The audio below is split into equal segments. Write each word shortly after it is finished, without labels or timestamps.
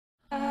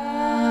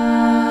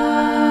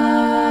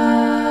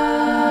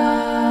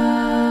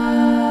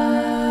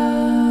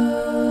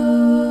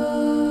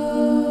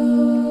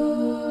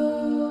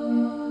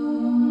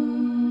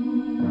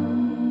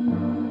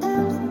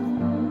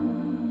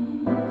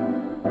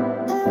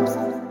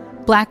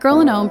Black Girl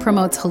in Om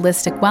promotes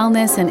holistic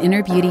wellness and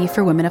inner beauty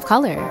for women of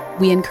color.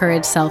 We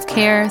encourage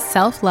self-care,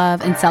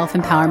 self-love, and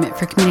self-empowerment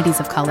for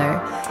communities of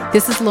color.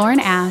 This is Lauren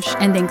Ash,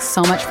 and thanks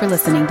so much for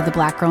listening to the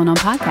Black Girl in Om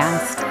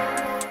podcast.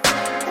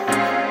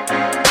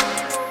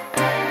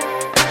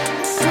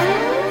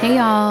 Hey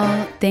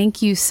y'all,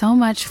 thank you so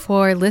much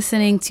for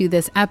listening to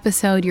this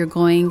episode. You're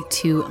going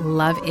to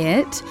love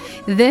it.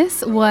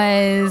 This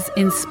was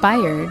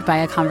inspired by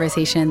a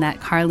conversation that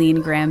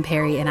Carlene Graham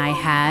Perry and I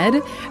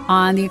had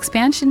on the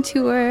Expansion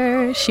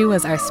Tour. She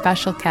was our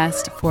special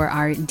guest for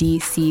our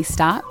DC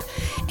stop.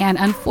 And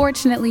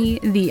unfortunately,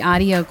 the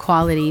audio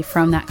quality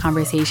from that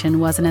conversation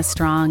wasn't as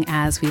strong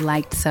as we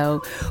liked.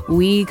 So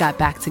we got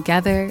back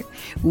together.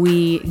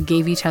 We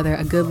gave each other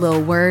a good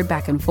little word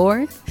back and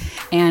forth.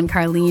 And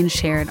Carlene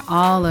shared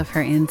all of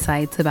her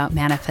insights about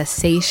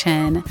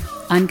manifestation,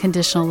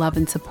 unconditional love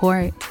and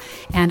support,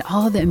 and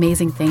all the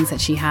amazing things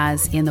that she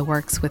has in the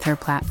works with her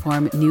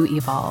platform, New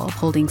Evolve,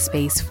 holding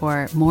space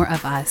for more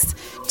of us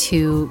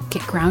to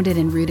get grounded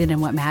and rooted in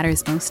what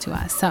matters most to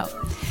us. So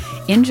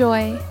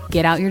enjoy,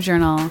 get out your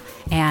journal,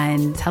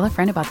 and tell a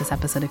friend about this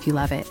episode if you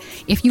love it.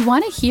 If you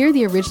want to hear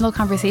the original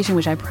conversation,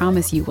 which I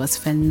promise you was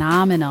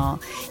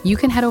phenomenal, you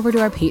can head over to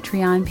our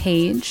Patreon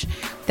page.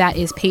 That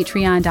is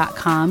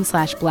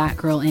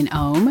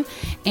patreon.com/blackgirlinom.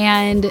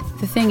 And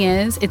the thing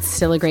is, it's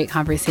still a great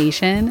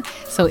conversation.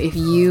 So if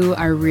you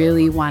are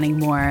really wanting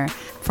more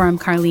from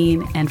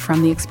Carlene and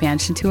from the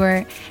Expansion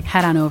Tour,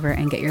 head on over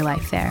and get your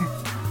life there.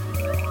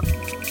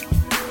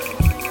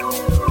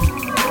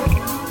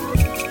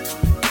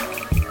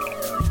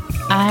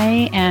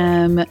 I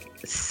am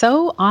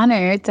so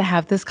honored to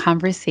have this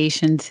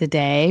conversation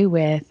today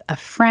with a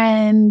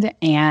friend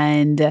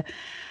and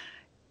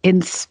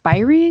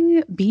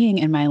inspiring being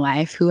in my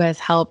life who has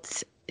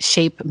helped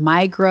shape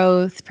my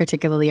growth,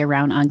 particularly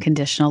around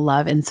unconditional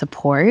love and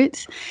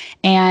support,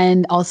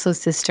 and also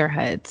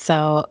sisterhood.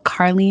 So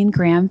Carlene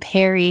Graham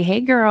Perry,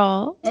 hey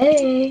girl.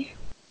 Hey.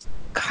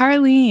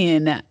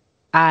 Carlene,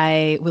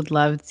 I would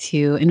love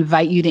to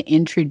invite you to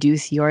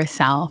introduce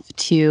yourself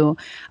to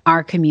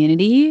our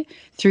community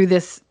through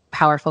this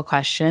powerful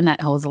question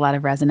that holds a lot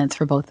of resonance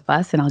for both of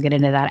us, and I'll get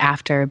into that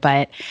after.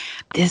 But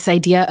this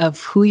idea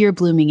of who you're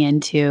blooming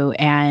into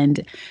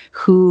and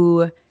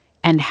who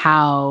and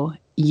how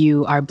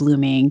you are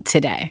blooming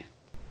today.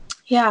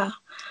 Yeah.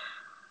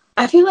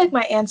 I feel like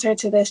my answer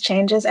to this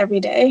changes every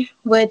day,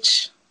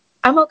 which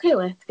I'm okay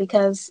with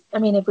because,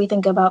 if we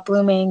think about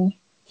blooming,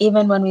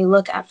 even when we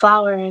look at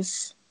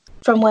flowers,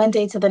 from one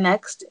day to the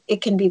next,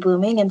 it can be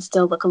blooming and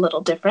still look a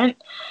little different.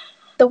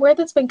 The word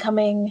that's been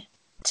coming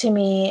to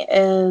me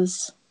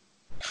is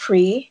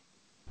free.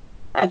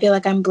 I feel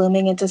like I'm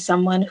blooming into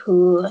someone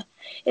who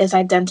is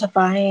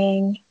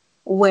identifying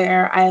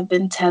where I have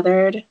been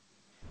tethered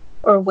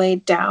or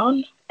weighed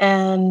down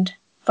and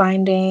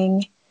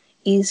finding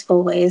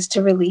easeful ways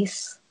to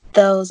release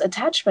those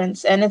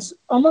attachments. And it's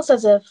almost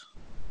as if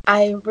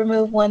I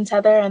remove one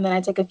tether and then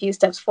I take a few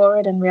steps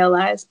forward and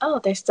realize, oh,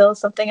 there's still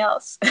something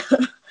else.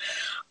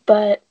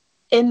 But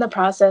in the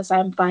process,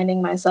 I'm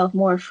finding myself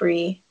more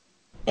free.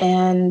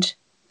 And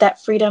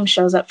that freedom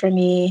shows up for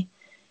me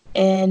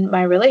in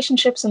my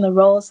relationships and the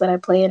roles that I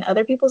play in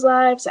other people's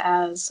lives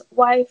as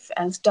wife,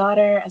 as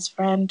daughter, as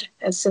friend,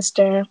 as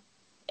sister,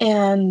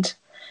 and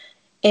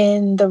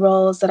in the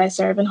roles that I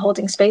serve in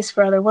holding space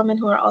for other women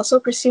who are also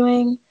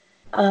pursuing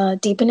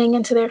deepening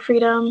into their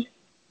freedom.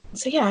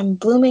 So yeah, I'm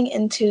blooming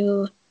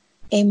into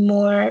a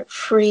more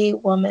free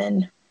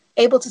woman,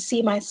 able to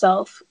see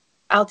myself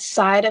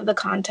outside of the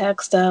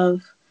context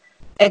of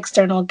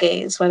external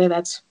gaze, whether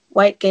that's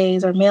white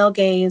gaze or male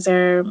gaze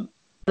or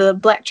the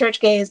Black church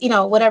gaze,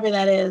 whatever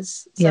that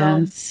is. So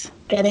yes.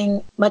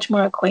 Getting much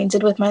more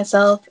acquainted with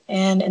myself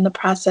and in the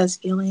process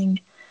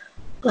feeling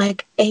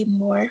like a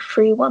more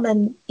free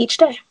woman each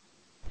day.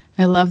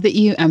 I love that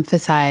you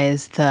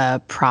emphasize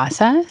the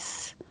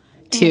process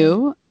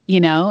too.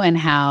 And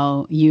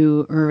how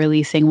you were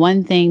releasing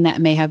one thing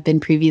that may have been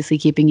previously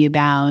keeping you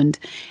bound,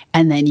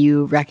 and then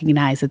you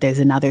recognize that there's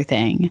another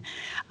thing.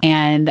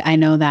 And I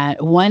know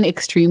that one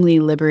extremely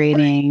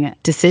liberating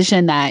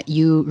decision that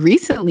you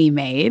recently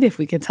made, if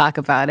we could talk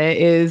about it,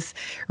 is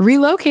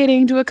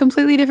relocating to a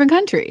completely different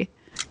country.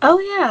 Oh,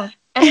 yeah.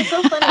 And it's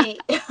so funny.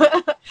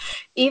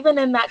 Even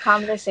in that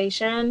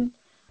conversation,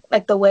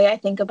 like the way I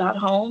think about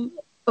home,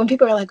 when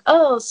people are like,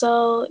 oh,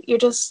 so you're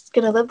just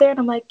going to live there? And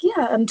I'm like,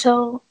 yeah,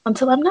 until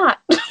I'm not.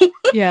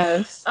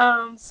 Yes.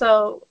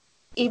 So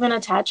even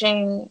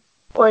attaching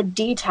or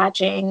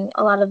detaching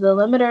a lot of the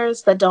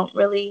limiters that don't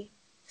really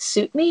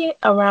suit me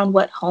around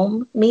what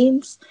home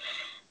means.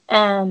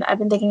 And I've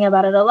been thinking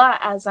about it a lot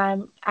as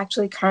I'm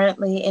actually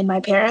currently in my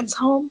parents'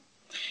 home.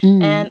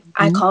 And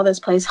I call this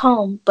place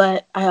home,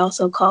 but I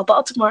also call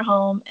Baltimore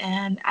home.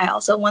 And I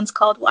also once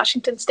called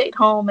Washington State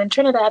home and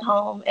Trinidad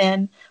home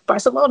and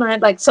Barcelona.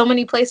 Like so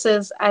many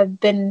places I've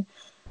been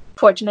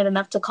fortunate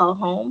enough to call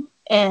home.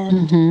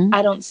 And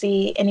I don't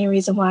see any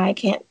reason why I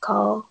can't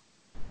call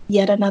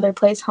yet another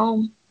place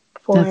home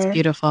for that's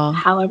beautiful.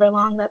 However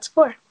long that's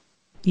for.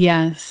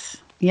 Yes.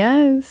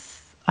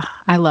 Yes.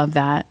 I love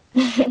that.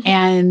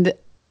 And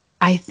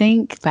I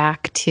think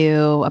back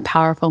to a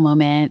powerful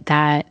moment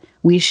that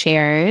we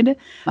shared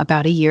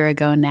about a year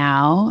ago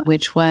now,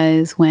 which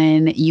was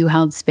when you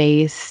held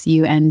space,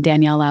 you and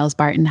Danielle Lyles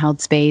Barton held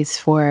space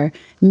for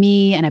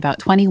me and about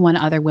 21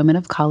 other women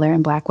of color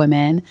and Black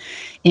women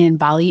in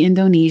Bali,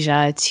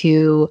 Indonesia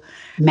to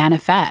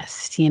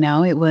manifest. You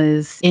know, it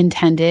was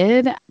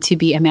intended to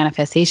be a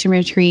manifestation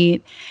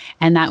retreat.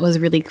 And that was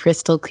really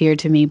crystal clear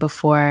to me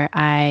before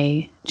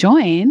I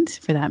joined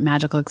for that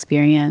magical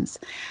experience.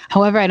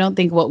 However, I don't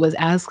think what was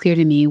as clear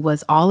to me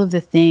was all of the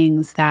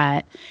things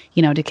that,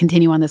 you know, to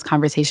continue on this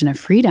conversation of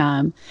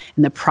freedom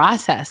and the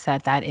process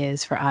that that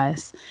is for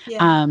us.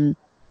 Yeah.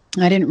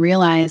 I didn't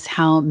realize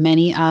how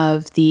many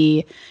of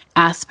the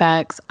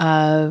aspects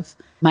of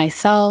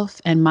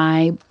myself and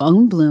my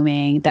own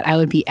blooming that I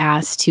would be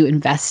asked to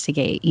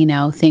investigate, you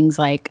know, things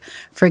like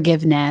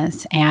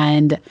forgiveness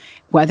and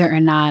whether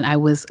or not I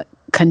was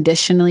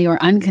conditionally or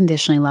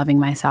unconditionally loving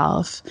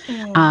myself.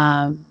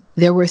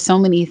 There were so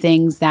many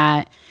things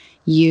that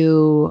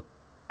you,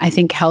 I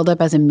think, held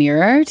up as a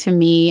mirror to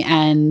me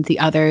and the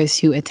others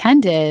who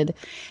attended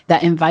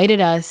that invited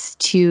us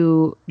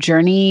to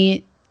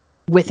journey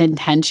with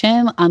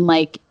intention,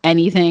 unlike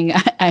anything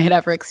I had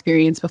ever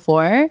experienced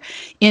before,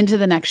 into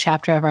the next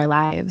chapter of our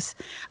lives.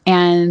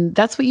 And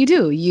that's what you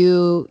do.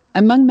 You,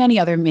 among many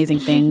other amazing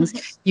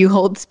things, you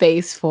hold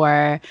space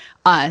for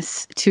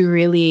us to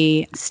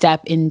really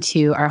step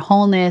into our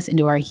wholeness,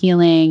 into our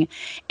healing,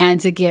 and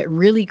to get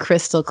really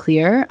crystal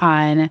clear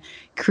on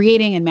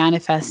creating and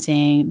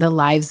manifesting the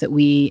lives that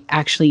we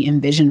actually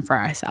envision for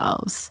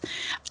ourselves.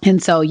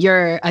 And so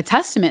you're a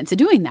testament to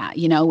doing that,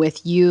 you know,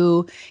 with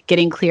you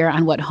getting clear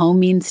on what home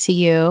means to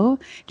you,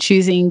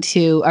 choosing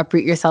to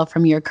uproot yourself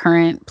from your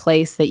current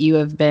place that you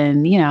have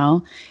been, you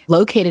know,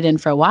 located in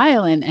for a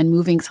while and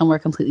moving somewhere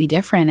completely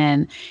different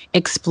and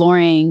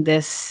exploring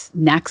this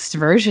next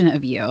version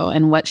of you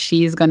and what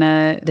she's going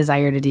to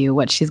desire to do,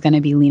 what she's going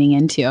to be leaning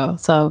into.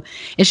 So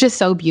it's just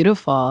so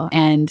beautiful.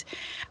 And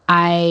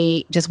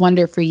I just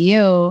wonder for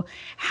you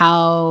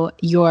how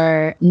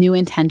your new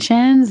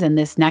intentions and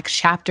this next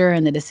chapter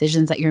and the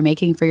decisions that you're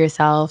making for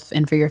yourself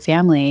and for your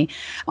family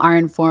are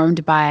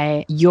informed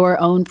by your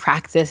own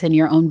practice and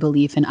your own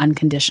belief in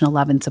unconditional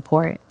love and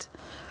support.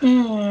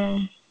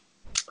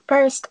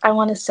 First, I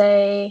want to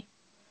say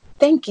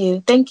thank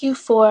you. Thank you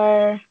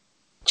for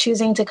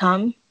choosing to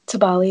come to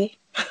Bali.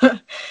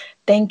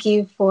 Thank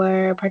you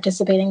for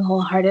participating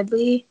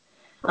wholeheartedly.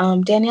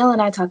 Danielle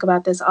and I talk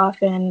about this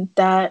often,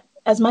 that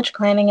as much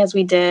planning as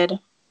we did,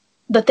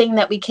 the thing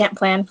that we can't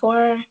plan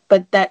for,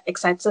 but that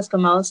excites us the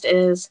most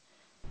is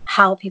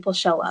how people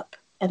show up.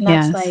 And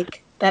that's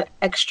like that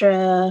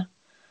extra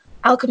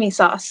alchemy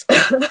sauce.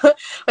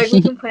 Like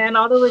we can plan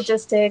all the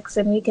logistics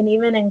and we can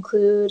even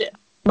include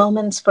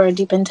moments for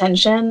deep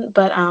intention.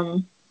 But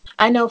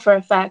I know for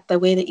a fact the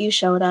way that you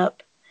showed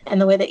up and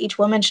the way that each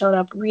woman showed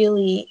up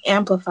really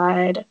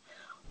amplified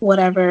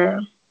whatever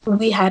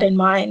we had in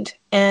mind.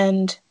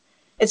 And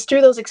it's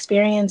through those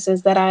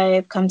experiences that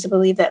I've come to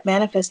believe that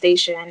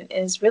manifestation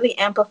is really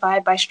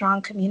amplified by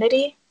strong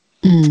community,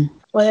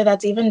 whether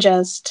that's even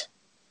just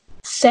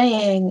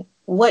saying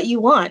what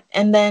you want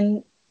and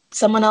then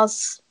someone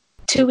else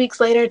 2 weeks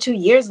later, 2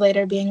 years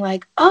later being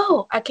like,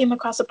 oh, I came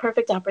across a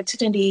perfect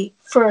opportunity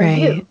for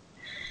you.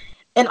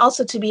 And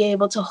also to be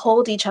able to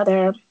hold each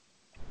other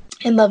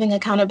in loving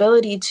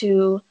accountability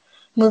to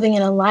moving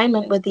in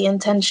alignment with the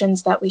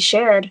intentions that we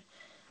shared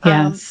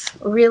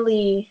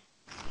really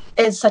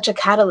is such a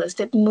catalyst.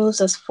 It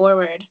moves us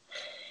forward.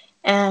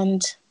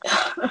 And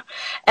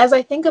as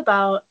I think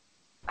about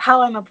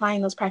how I'm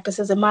applying those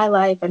practices in my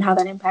life and how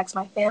that impacts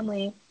my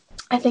family,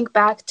 I think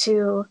back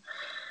to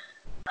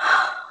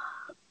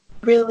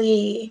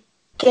really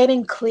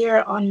getting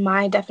clear on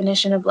my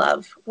definition of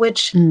love,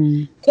 which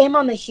came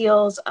on the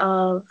heels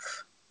of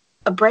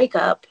a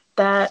breakup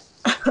that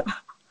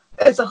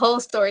is a whole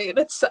story in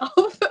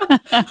itself.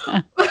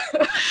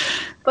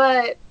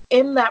 But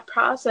in that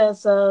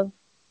process of,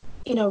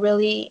 you know,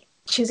 really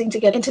choosing to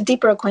get into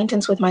deeper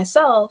acquaintance with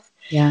myself,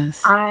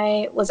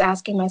 I was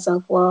asking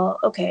myself, well,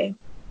 okay,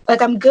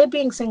 like I'm good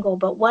being single,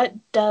 but what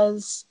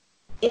does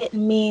it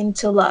mean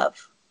to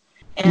love?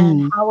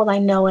 And how will I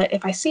know it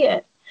if I see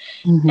it?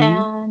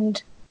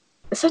 And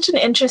it's such an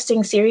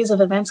interesting series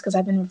of events because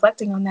I've been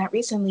reflecting on that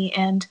recently.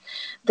 And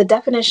the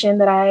definition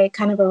that I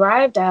kind of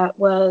arrived at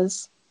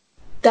was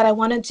that I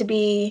wanted to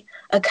be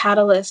a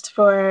catalyst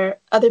for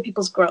other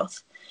people's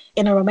growth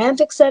in a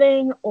romantic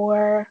setting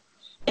or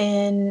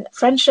in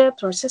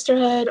friendships or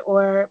sisterhood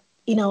or,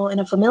 you know, in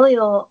a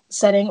familial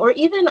setting or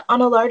even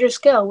on a larger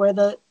scale where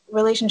the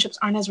relationships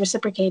aren't as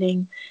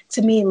reciprocating.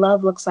 To me,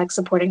 love looks like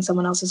supporting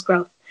someone else's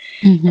growth.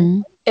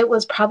 And it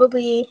was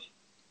probably,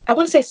 I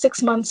want to say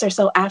 6 months or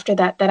so after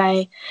that, that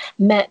I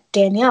met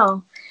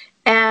Danielle.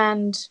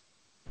 And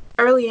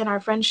early in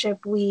our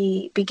friendship,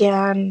 we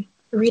began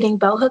reading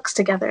Bell Hooks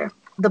together,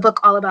 the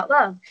book All About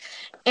Love.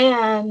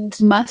 And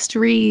must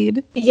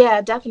read.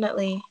 Yeah,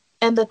 definitely.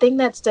 And the thing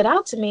that stood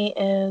out to me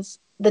is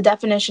the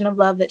definition of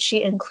love that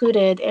she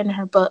included in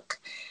her book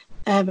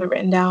I have it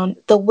written down.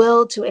 The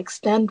will to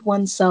extend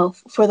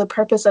oneself for the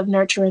purpose of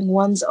nurturing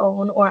one's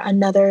own or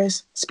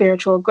another's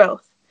spiritual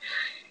growth.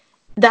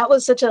 That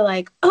was such a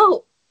like,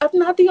 oh, I'm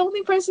not the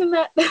only person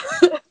that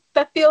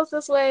that feels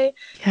this way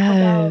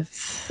about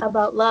Yes.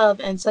 love,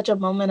 and such a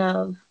moment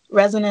of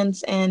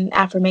resonance and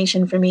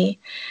affirmation for me.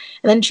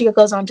 And then she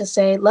goes on to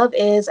say, love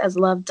is as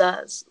love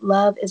does.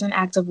 Love is an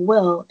act of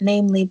will,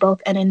 namely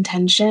both an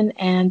intention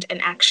and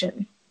an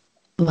action.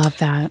 Love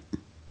that.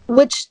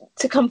 Which,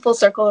 to come full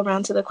circle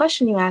around to the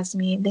question you asked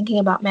me, thinking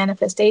about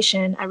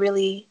manifestation, I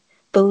really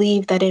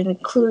believe that it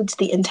includes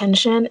the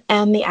intention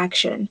and the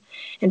action.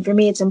 And for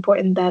me, it's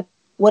important that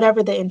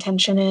whatever the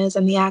intention is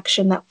and the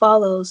action that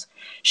follows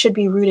should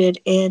be rooted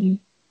in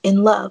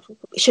love.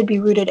 It should be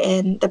rooted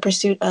in the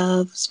pursuit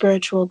of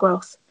spiritual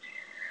growth.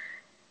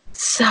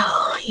 So,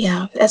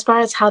 yeah, as far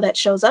as how that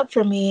shows up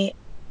for me,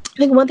 I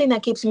think one thing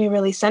that keeps me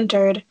really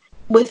centered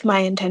with my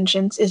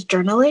intentions is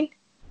journaling.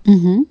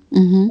 It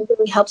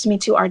really helps me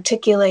to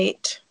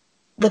articulate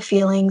the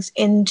feelings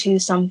into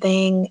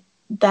something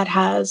that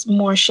has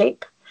more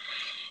shape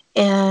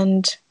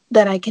and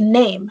that I can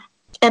name.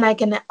 And I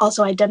can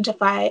also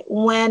identify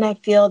when I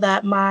feel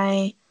that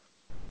my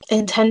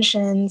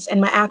intentions and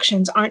my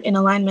actions aren't in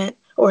alignment,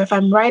 or if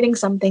I'm writing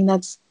something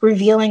that's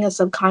revealing a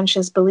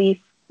subconscious belief,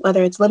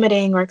 whether it's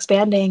limiting or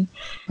expanding.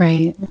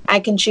 Right. I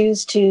can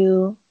choose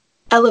to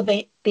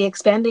elevate the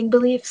expanding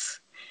beliefs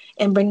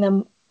and bring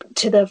them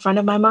to the front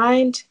of my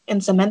mind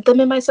and cement them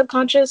in my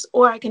subconscious,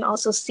 or I can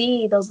also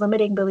see those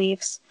limiting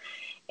beliefs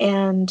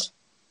and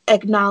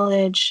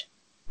acknowledge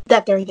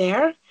that they're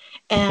there,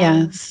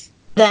 and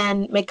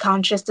then make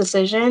conscious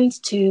decisions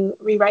to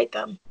rewrite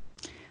them.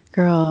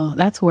 Girl,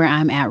 that's where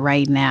I'm at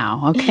right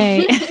now.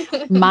 Okay.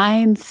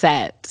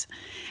 Mindset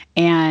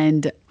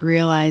and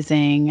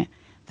realizing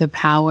the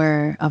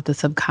power of the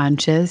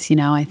subconscious. You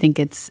know, I think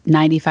it's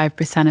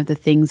 95% of the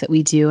things that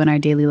we do in our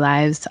daily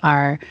lives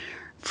are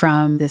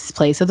from this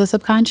place of the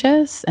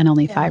subconscious, and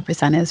only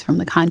 5% is from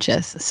the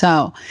conscious.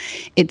 So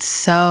it's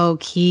so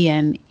key.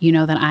 And you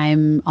know that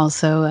I'm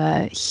also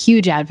a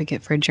huge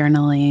advocate for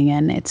journaling,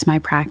 and it's my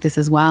practice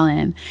as well.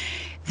 And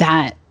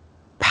that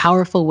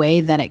powerful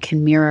way that it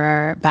can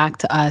mirror back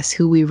to us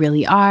who we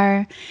really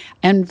are,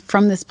 and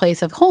from this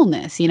place of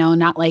wholeness, you know,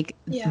 not like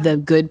the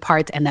good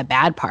parts and the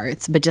bad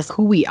parts, but just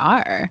who we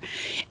are,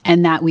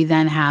 and that we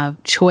then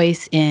have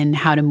choice in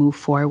how to move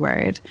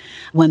forward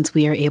once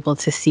we are able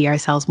to see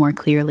ourselves more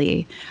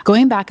clearly.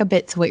 Going back a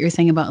bit to what you're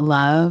saying about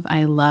love,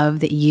 I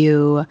love that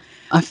you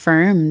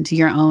affirmed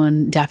your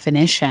own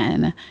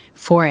definition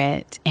for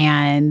it,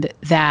 and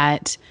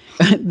that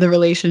the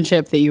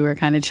relationship that you were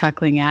kind of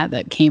chuckling at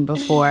that came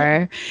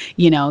before,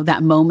 you know,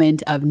 that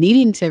moment of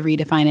needing to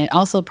redefine it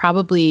also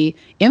probably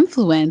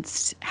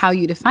influenced how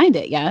you defined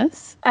it,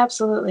 yes?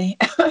 Absolutely.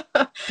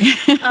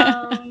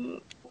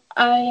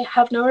 I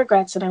have no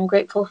regrets, and I'm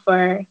grateful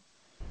for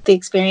the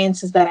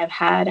experiences that I've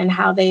had and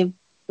how they've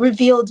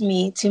revealed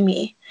me to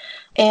me.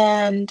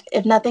 And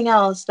if nothing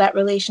else, that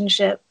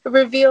relationship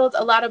revealed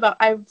a lot about,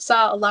 I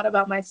saw a lot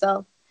about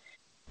myself.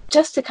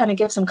 Just to kind of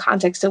give some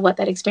context to what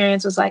that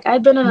experience was like,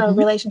 I'd been in a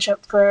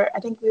relationship for, I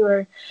think we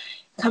were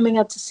coming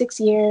up to 6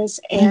 years.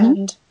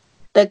 And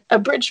the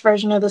abridged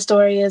version of the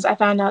story is I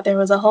found out there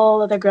was a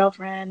whole other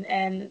girlfriend,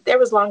 and there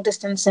was long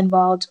distance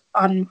involved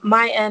on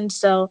my end.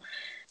 So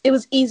it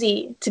was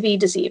easy to be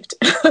deceived.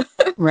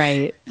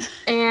 Right.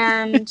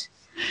 And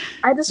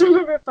I just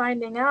remember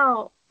finding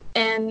out,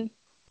 and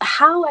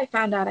how I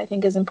found out, I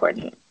think, is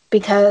important,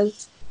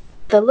 because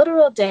the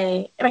literal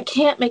day, and I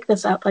can't make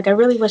this up, like I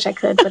really wish I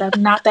could, but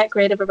I'm not that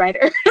great of a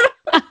writer.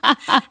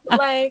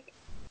 Like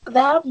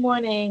that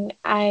morning,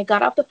 I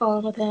got off the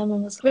phone with him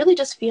and was really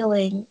just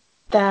feeling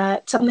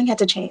that something had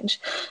to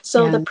change.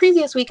 So the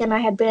previous weekend, I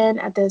had been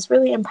at this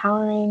really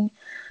empowering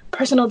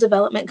personal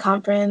development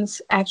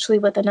conference, actually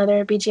with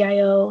another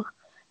BGIO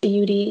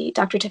beauty,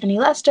 Dr. Tiffany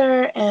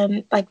Lester,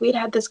 and like we'd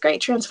had this great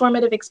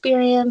transformative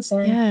experience,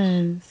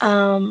 and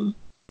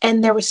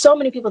and there were so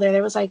many people there.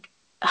 There was like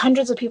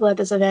hundreds of people at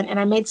this event, and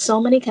I made so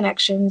many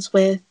connections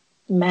with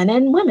men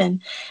and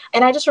women.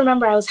 And I just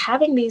remember I was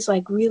having these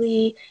like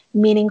really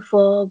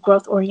meaningful,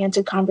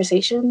 growth-oriented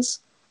conversations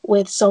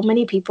with so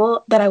many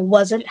people that I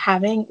wasn't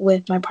having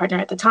with my partner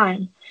at the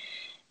time,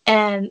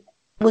 and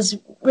was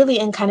really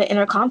in kind of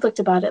inner conflict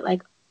about it.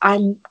 Like,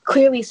 I'm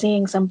clearly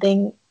seeing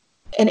something,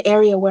 an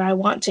area where I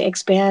want to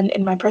expand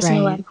in my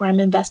personal life, where I'm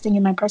investing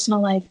in my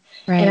personal life,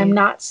 and I'm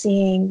not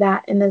seeing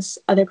that in this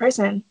other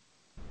person.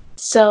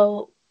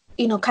 So,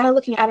 you know, kind of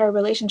looking at our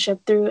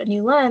relationship through a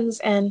new lens,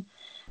 and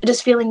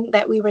just feeling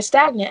that we were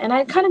stagnant. And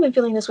I'd kind of been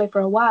feeling this way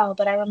for a while,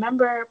 but I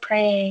remember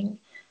praying,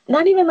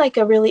 not even like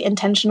a really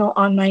intentional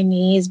on my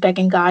knees,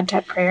 begging God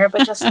type prayer,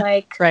 but just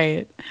like,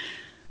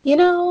 you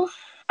know,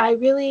 I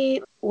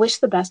really wish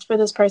the best for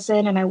this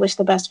person, and I wish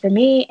the best for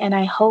me. And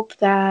I hope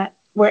that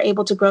we're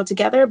able to grow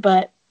together,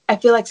 but I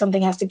feel like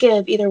something has to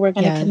give. Either we're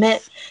going to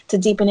commit to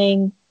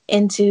deepening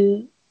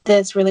into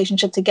this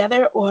relationship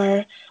together,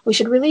 or we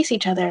should release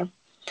each other.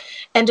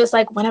 And just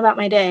like went about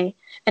my day.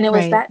 And it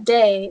was Right. that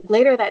day,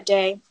 later that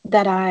day,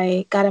 that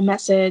I got a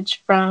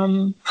message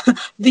from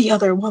the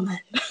other woman.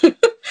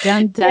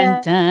 Dun,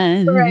 dun,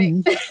 And,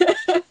 right.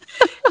 dun.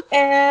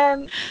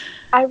 And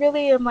I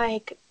really am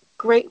like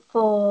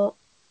grateful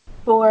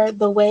for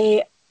the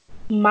way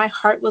my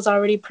heart was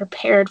already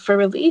prepared for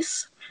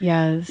release.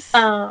 Yes.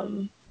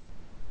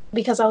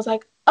 Because I was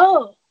like,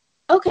 oh,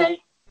 okay.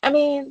 I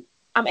mean,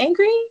 I'm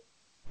angry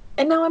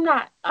and now I'm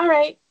not. All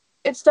right,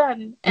 it's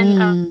done.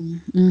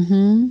 And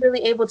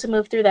really able to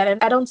move through that.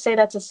 And I don't say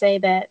that to say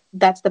that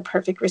that's the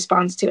perfect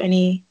response to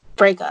any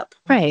breakup.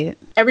 Right.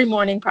 Every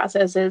mourning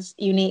process is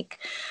unique.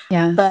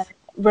 Yes. But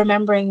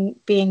remembering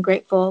being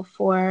grateful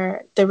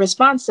for the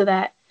response to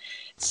that.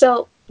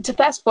 So to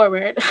fast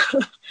forward,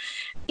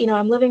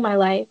 I'm living my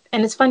life.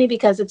 And it's funny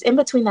because it's in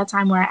between that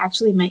time where I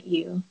actually met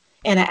you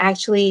and I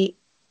actually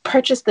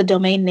purchased the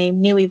domain name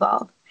New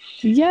Evolve.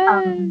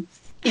 Yes.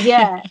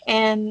 Yeah.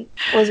 And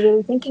was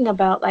really thinking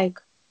about like,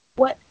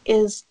 what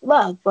is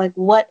love? Like,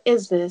 what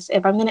is this?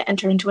 If I'm going to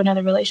enter into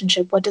another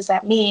relationship, what does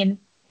that mean?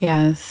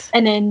 Yes.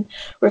 And then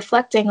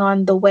reflecting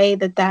on the way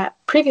that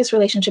previous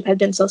relationship had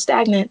been so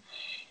stagnant,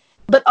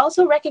 but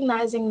also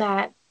recognizing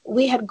that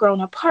we had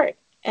grown apart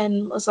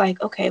and was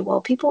like, okay,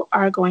 well, people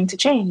are going to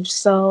change.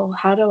 So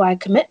how do I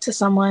commit to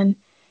someone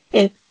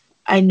if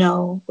I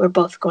know we're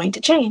both going to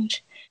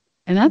change?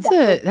 And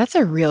that's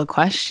a real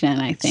question,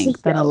 I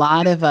think, that a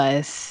lot of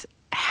us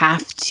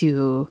have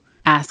to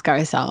ask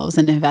ourselves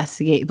and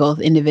investigate both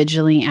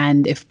individually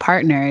and if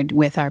partnered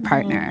with our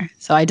partner.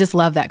 So I just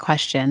love that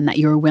question that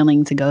you're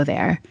willing to go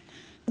there.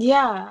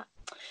 Yeah.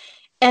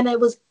 And it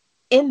was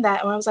in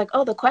that where I was like,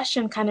 oh, the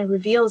question kind of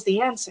reveals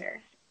the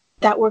answer,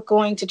 that we're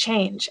going to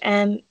change.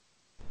 And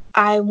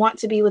I want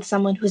to be with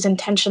someone who's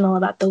intentional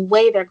about the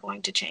way they're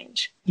going to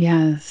change.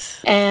 Yes.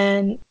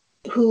 And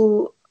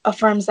who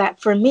affirms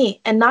that for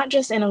me, and not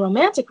just in a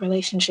romantic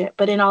relationship,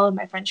 but in all of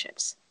my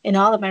friendships, in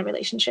all of my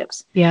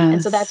relationships. Yes.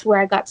 And so that's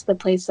where I got to the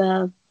place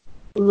of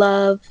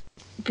love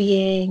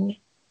being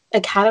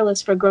a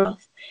catalyst for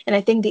growth. And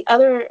I think the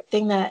other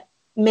thing that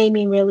made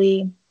me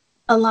really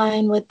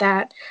align with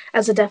that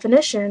as a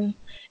definition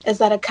is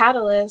that a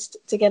catalyst,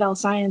 to get all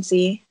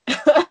sciencey,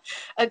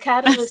 a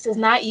catalyst is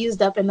not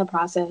used up in the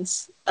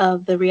process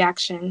of the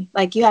reaction.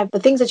 Like you have the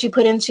things that you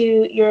put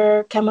into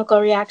your chemical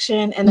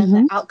reaction and then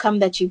the outcome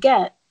that you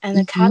get. And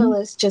the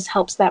catalyst just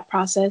helps that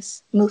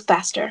process move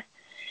faster.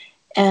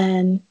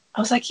 And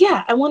I was like,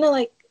 yeah, I want to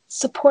like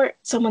support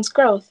someone's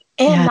growth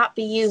and not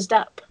be used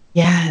up.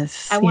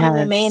 Yes. I want to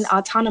remain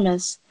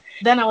autonomous.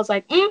 Then I was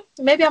like,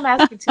 maybe I'm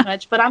asking too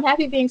much, but I'm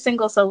happy being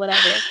single, so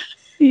whatever.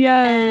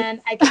 Yeah.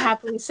 And I can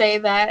happily say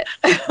that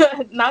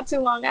not too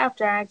long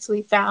after, I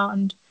actually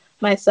found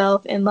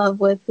myself in love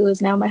with who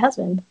is now my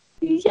husband.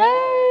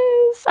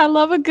 Yes. I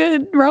love a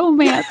good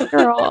romance,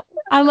 girl.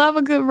 I love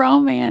a good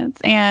romance.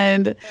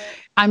 And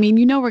I mean,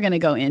 we're going to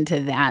go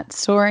into that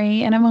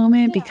story in a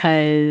moment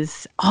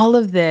because all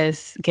of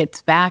this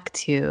gets back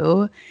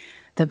to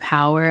the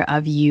power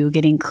of you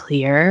getting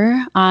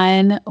clear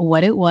on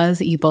what it was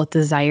that you both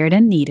desired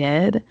and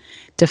needed,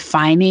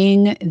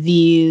 defining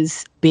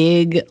these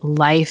big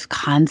life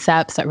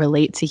concepts that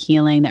relate to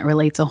healing, that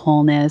relate to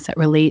wholeness, that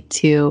relate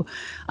to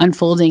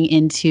unfolding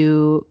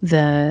into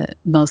the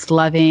most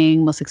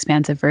loving, most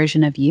expansive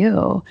version of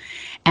you,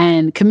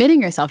 and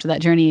committing yourself to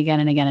that journey again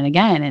and again and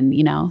again. And,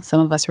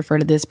 some of us refer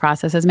to this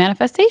process as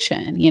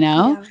manifestation,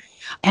 Yeah.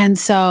 And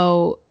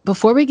so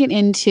before we get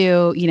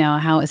into,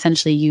 how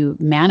essentially you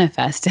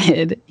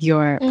manifested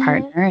your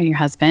partner and your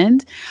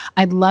husband,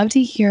 I'd love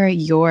to hear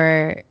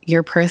your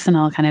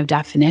personal kind of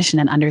definition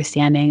and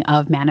understanding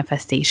of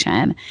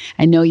manifestation.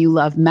 I know you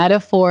love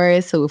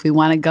metaphors, so if we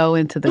want to go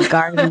into the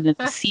garden and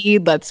the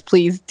seed, let's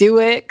please do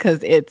it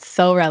because it's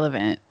so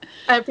relevant.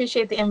 I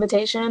appreciate the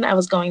invitation. I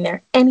was going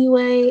there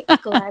anyway.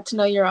 Glad to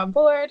know you're on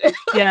board.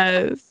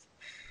 Yes.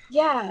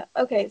 Yeah.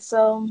 Okay.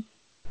 So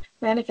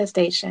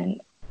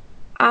manifestation.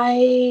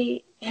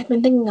 I had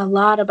been thinking a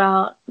lot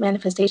about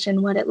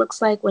manifestation, what it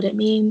looks like, what it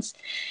means.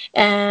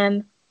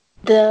 And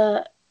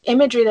the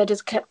imagery that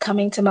just kept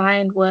coming to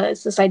mind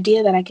was this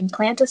idea that I can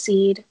plant a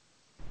seed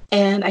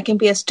and I can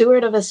be a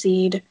steward of a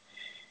seed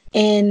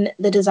in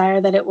the desire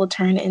that it will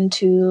turn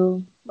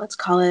into, let's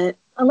call it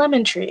a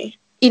lemon tree.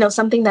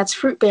 Something that's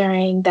fruit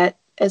bearing, that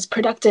is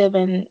productive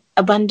and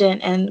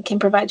abundant and can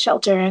provide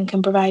shelter and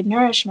can provide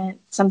nourishment,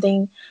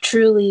 something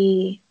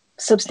truly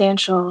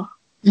substantial.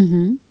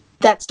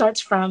 That starts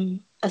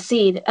from a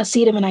seed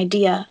of an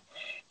idea.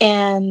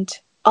 And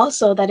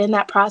also that in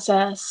that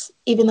process,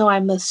 even though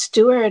I'm the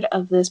steward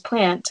of this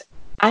plant,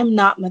 I'm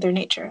not Mother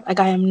Nature. Like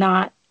I am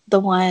not the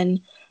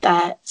one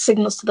that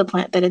signals to the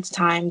plant that it's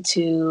time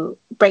to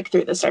break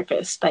through the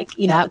surface. Like,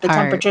 the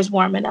temperature's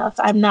warm enough.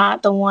 I'm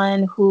not the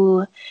one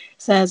who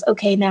says,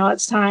 okay, now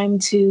it's time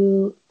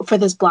for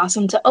this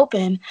blossom to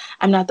open.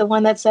 I'm not the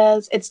one that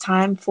says it's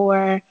time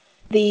for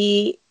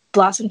the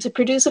blossom to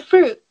produce a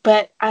fruit,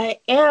 but I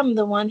am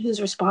the one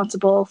who's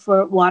responsible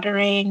for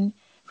watering,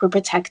 for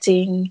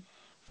protecting,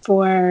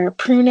 for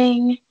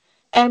pruning.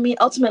 I mean,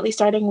 ultimately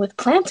starting with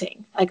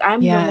planting. Like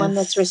I'm the one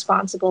that's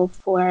responsible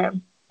for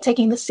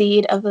taking the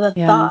seed of the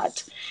Yes.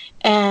 thought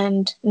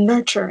and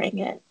nurturing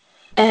it.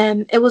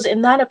 And it was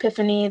in that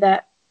epiphany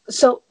that,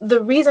 so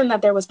the reason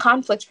that there was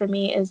conflict for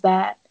me is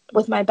that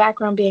with my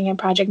background being in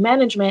project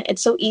management,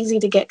 it's so easy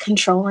to get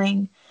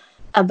controlling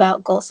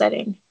about goal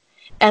setting.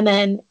 And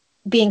then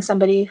being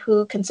somebody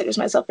who considers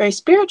myself very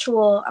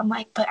spiritual, I'm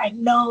like, but I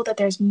know that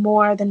there's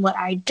more than what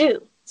I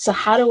do. So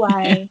how do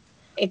I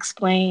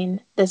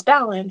explain this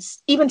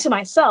balance, even to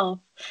myself?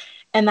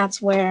 And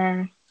that's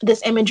where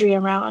this imagery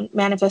around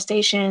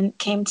manifestation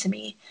came to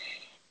me.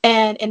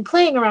 And in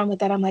playing around with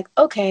that, I'm like,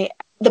 okay,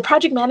 the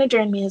project manager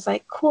in me is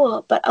like,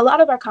 cool. But a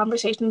lot of our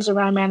conversations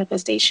around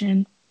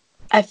manifestation,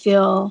 I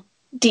feel,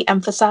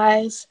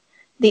 de-emphasize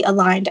the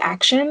aligned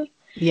action.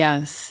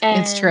 Yes,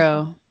 it's And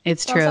true.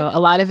 It's so I was true. like, A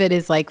lot of it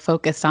is like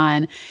focused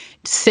on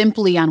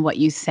simply on what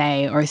you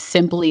say or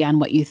simply on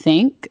what you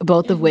think,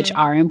 both of which mhm.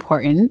 are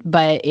important,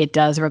 but it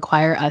does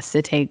require us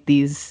to take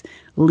these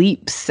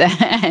leaps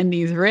and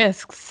these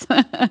risks.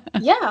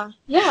 Yeah.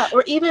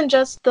 Or even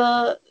just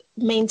the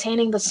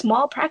maintaining the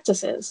small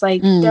practices.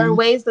 Like there are Mm,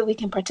 ways that we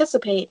can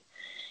participate.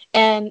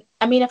 And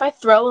I mean, if I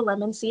throw a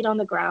lemon seed on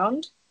the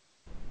ground,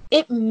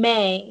 it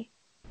may,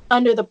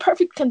 under the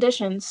perfect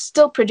conditions,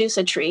 still produce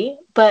a tree,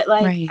 but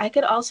like right. I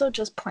could also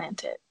just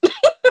plant it.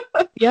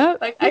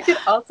 Yep. Like I could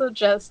also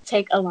just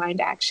take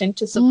aligned action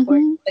to support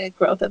Hmm. the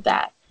growth of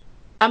that.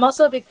 I'm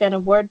also a big fan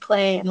of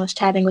wordplay and was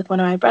chatting with one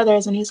of my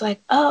brothers, and he's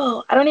like,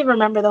 oh, I don't even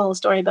remember the whole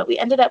story, but we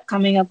ended up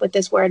coming up with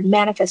this word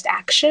manifest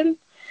action.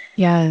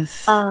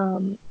 Yes.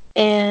 Um,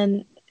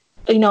 and,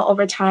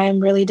 over time,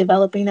 really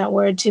developing that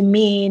word to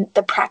mean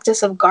the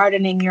practice of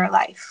gardening your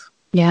life.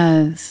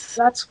 Yes.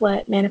 That's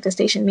what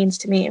manifestation means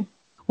to me.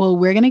 Well,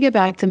 we're going to get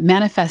back to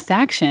manifest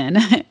action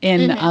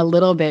in Mm-hmm. a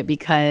little bit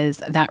because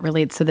that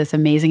relates to this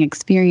amazing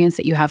experience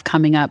that you have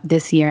coming up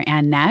this year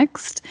and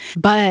next.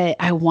 But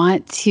I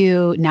want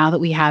to, now that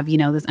we have,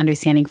 this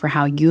understanding for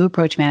how you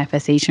approach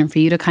manifestation, for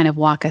you to kind of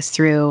walk us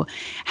through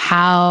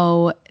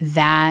how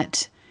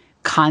that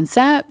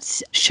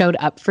concept showed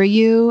up for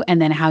you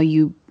and then how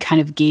you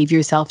kind of gave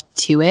yourself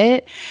to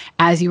it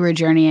as you were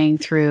journeying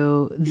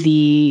through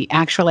the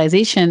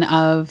actualization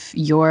of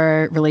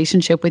your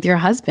relationship with your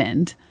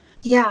husband.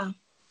 Yeah.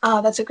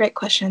 Oh, that's a great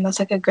question. That's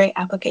like a great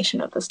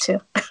application of this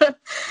too.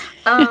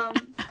 um,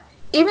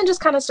 Even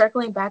just kind of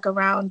circling back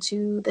around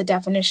to the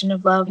definition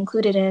of love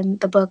included in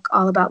the book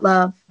All About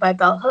Love by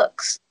Bell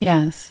Hooks.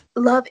 Yes.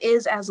 Love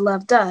is as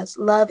love does.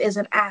 Love is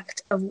an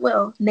act of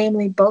will,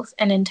 namely both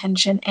an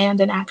intention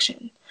and an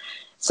action.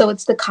 So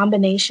it's the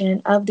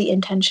combination of the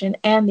intention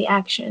and the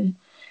action.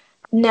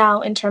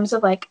 Now, in terms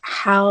of like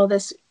how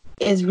this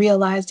is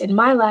realized in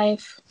my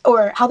life,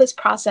 or how this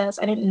process,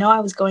 I didn't know I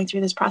was going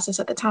through this process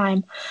at the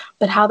time,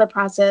 but how the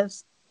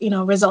process,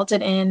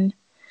 resulted in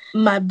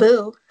my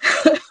boo.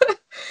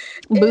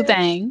 Boo is,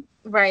 thing.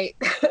 right.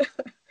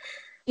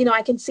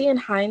 I can see in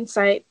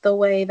hindsight the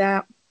way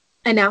that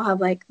I now have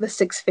like the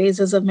 6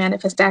 phases of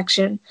manifest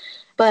action.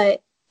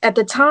 But at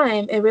the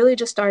time, it really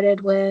just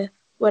started with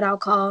what I'll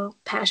call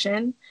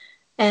passion,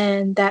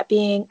 and that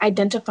being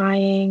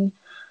identifying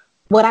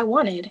what I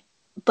wanted,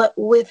 but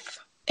with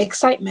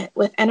excitement,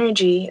 with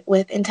energy,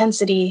 with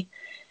intensity.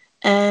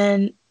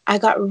 And I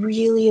got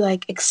really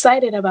like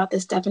excited about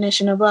this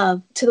definition of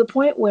love to the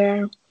point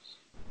where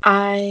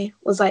I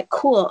was like,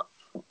 cool,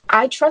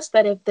 I trust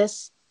that if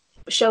this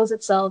shows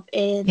itself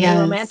in a Yes.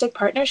 romantic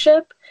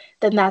partnership,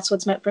 then that's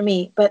what's meant for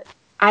me. But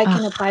I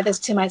can Ah, apply this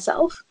to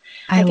myself.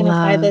 I I can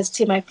apply love. this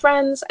to my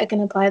friends. I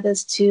can apply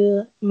this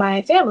to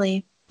my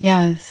family.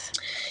 Yes.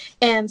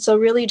 And so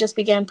really just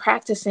began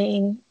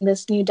practicing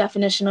this new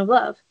definition of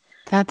love.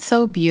 That's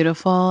so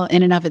beautiful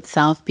in and of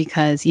itself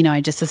because,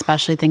 I just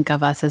especially think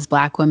of us as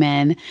Black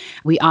women.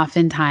 We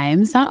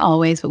oftentimes, not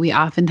always, but we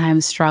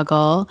oftentimes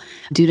struggle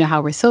due to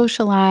how we're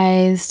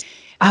socialized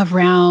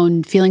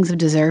around feelings of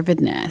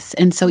deservedness.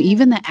 And so,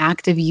 even the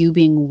act of you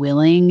being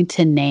willing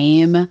to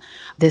name,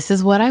 this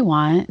is what I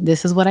want,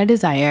 this is what I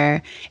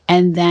desire,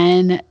 and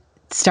then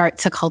start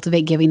to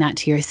cultivate giving that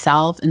to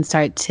yourself and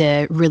start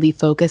to really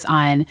focus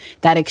on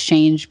that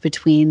exchange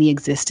between the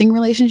existing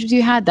relationships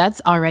you had,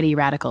 that's already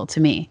radical to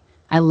me.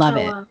 I love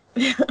Oh,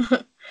 it. wow.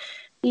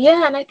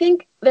 Yeah, and I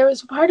think there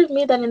was part of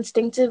me that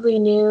instinctively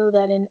knew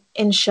that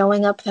in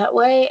showing up that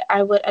way,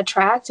 I would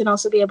attract and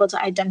also be able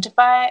to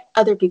identify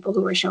other people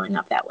who were showing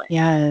up that way.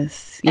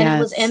 Yes. And it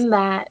was Yes. in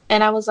that,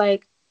 and I was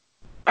like,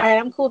 all right,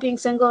 I'm cool being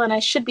single and I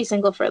should be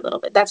single for a little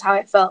bit. That's how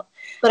I felt.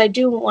 But I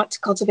do want to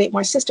cultivate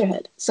more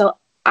sisterhood. So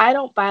I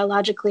don't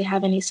biologically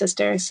have any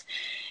sisters.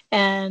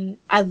 And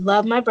I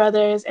love my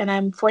brothers and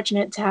I'm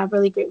fortunate to have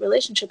really great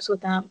relationships with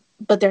them,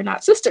 but they're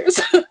not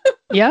sisters.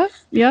 Yeah. I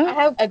Yeah.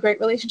 have a great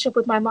relationship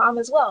with my mom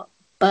as well,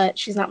 but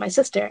she's not my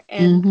sister.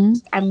 And Mm-hmm.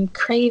 I'm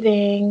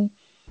craving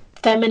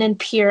feminine,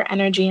 pure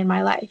energy in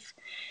my life.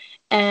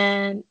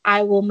 And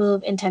I will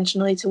move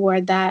intentionally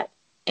toward that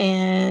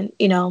and,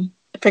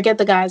 forget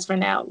the guys for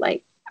now.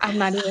 Like, I'm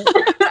not even,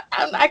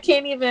 I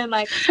can't even,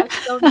 like, I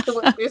still need to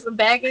work through some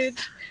baggage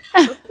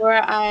before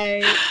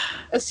I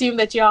assume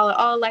that y'all are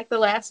all like the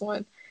last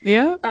one.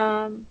 Yeah.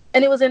 And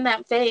it was in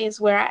that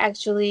phase where I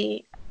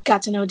actually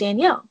got to know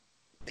Danielle,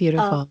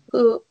 Beautiful.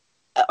 who,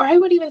 or I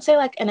would even say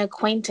like an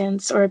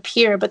acquaintance or a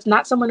peer, but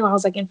not someone who I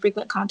was like in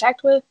frequent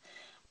contact with,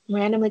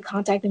 randomly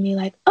contacted me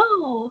like,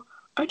 oh,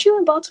 aren't you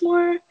in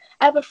Baltimore?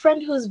 I have a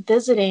friend who's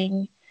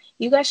visiting.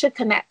 You guys should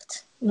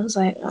connect. And I was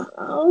like,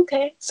 oh,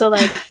 okay. So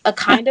like a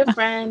kind of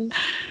friend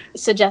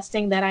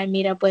suggesting that I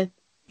meet up with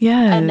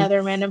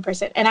another random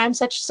person. And I'm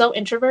so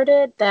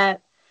introverted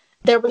that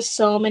there were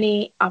so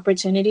many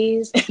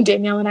opportunities.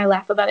 Danielle and I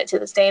laugh about it to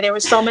this day. There were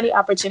so many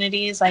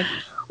opportunities. Like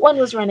one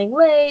was running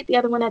late, the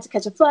other one had to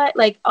catch a flight.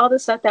 Like all the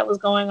stuff that was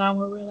going on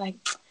where we were like,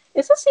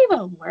 is this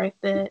even worth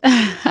it?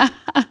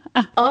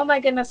 Oh my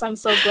goodness, I'm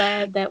so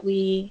glad that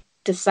we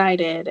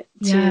decided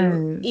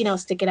to,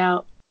 stick it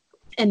out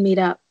and meet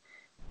up.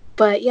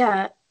 But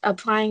yeah,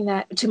 applying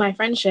that to my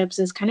friendships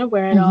is kind of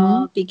where it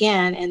all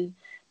began, and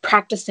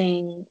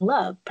practicing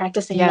love,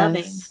 practicing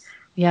loving.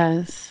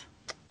 Yes.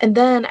 And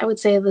then I would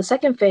say the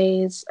second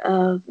phase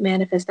of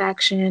manifest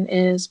action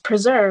is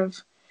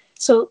preserve.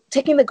 So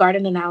taking the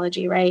garden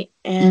analogy, right?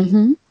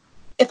 And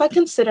if I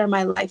consider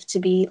my life to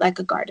be like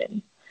a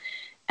garden,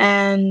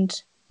 and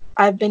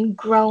I've been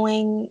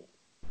growing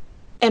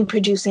and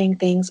producing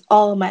things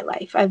all of my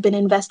life. I've been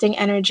investing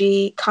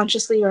energy,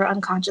 consciously or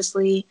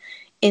unconsciously,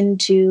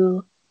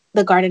 into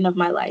the garden of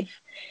my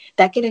life.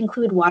 That can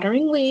include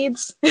watering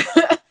weeds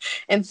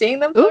and seeing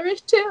them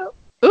flourish too.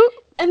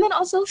 And then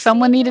also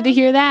someone needed to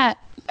hear that.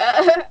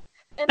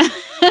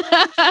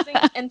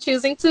 And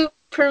choosing to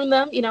prune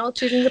them,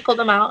 choosing to pull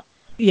them out.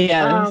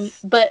 Yes.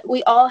 But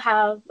we all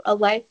have a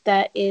life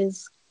that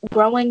is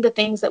growing the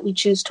things that we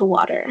choose to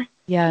water.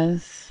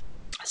 Yes.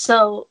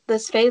 So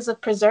this phase of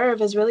preserve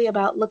is really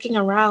about looking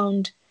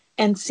around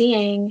and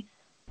seeing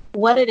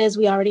what it is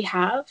we already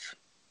have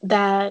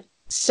that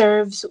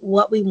serves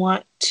what we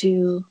want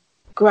to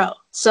grow.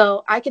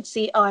 So I could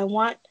see, I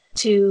want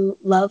to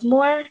love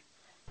more,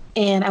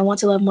 and I want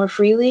to love more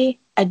freely.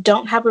 I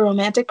don't have a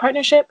romantic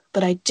partnership,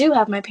 but I do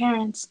have my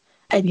parents.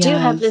 I do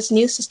have this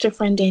new sister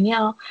friend,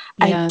 Danielle.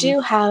 I do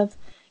have,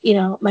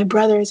 my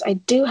brothers. I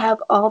do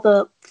have all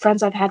the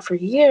friends I've had for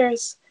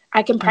years.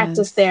 I can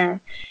practice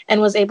there,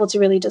 and was able to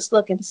really just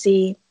look and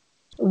see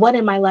what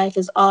in my life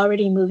is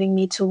already moving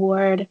me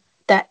toward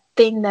that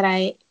thing that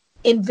I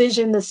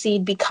envision the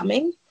seed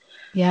becoming.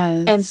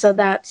 Yes. And so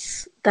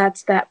that's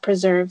that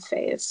preserve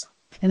phase.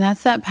 And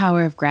that's that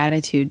power of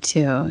gratitude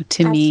too.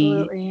 To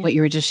me, what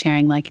you were just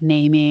sharing, like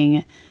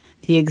naming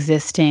the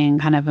existing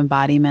kind of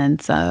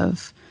embodiments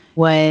of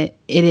what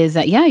it is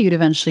that, you'd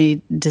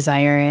eventually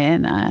desire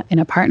in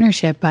a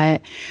partnership,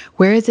 but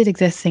where is it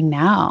existing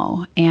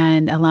now?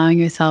 And allowing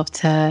yourself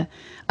to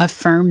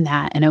affirm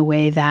that in a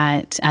way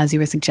that, as you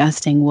were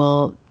suggesting,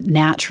 will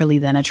naturally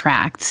then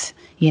attract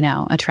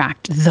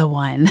the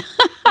one.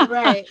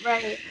 Right.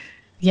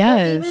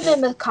 Yes. But even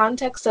in the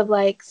context of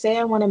like, say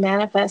I want to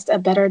manifest a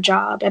better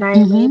job, and I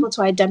am able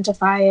to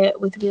identify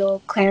it with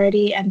real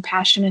clarity and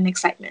passion and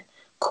excitement.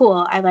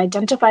 Cool. I've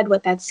identified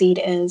what that seed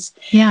is.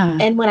 Yeah.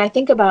 And when I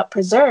think about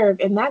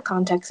preserve in that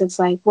context, it's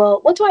like,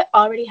 well, what do I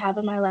already have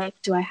in my life?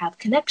 Do I have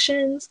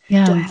connections?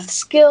 Yes. Do I have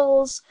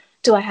skills?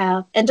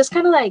 And just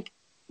kind of like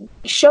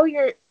show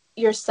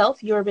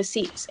yourself your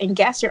receipts and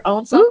gas your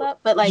own self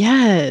up, but like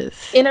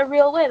in a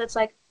real way that's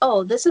like,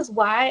 oh, this is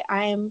why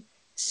I'm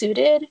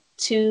suited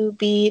to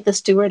be the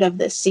steward of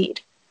this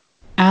seed.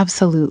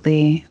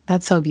 Absolutely.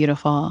 That's so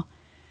beautiful.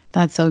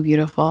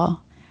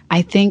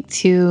 I think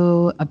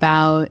too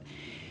about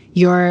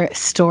your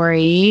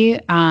story,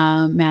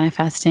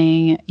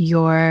 manifesting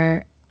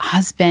your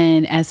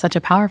husband as such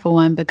a powerful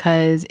one,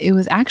 because it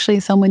was actually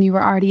someone you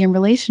were already in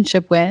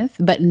relationship with,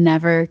 but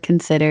never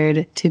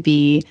considered to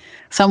be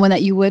someone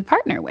that you would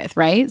partner with,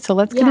 right? So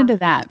let's get into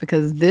that,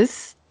 because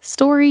this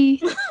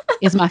story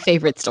is my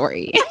favorite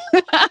story.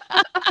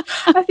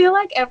 I feel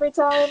like every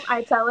time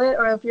I tell it,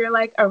 or if you're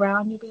like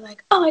around, you'd be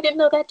like, oh, I didn't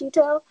know that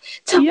detail.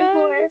 Tell me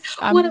more.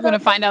 I'm going to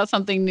find out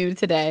something new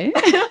today.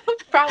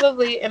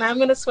 Probably. And I'm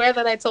going to swear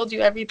that I told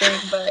you everything,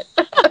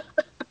 but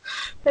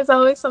there's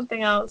always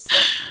something else.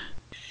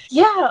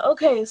 Yeah.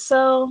 Okay.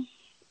 So,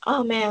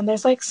 oh man,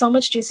 there's like so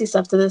much juicy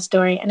stuff to this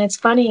story. And it's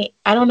funny.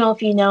 I don't know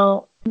if you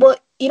know, well,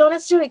 you don't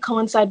necessarily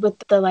coincide with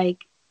the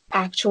like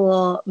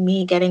actual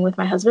me getting with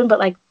my husband, but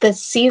like the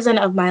season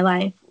of my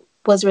life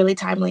was really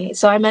timely.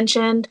 So I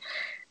mentioned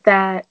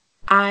that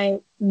I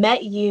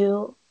met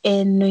you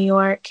in New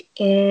York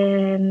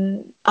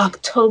in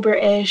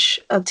October-ish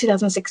of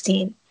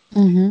 2016.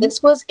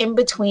 This was in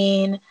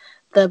between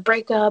the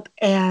breakup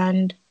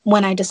and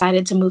when I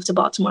decided to move to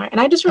Baltimore.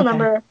 And I just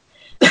remember,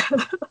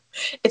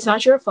 it's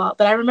not your fault,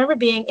 but I remember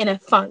being in a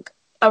funk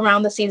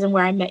around the season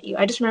where I met you.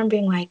 I just remember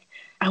being like,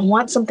 I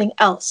want something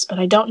else, but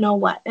I don't know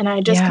what. And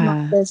I just come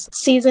off this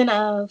season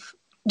of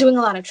doing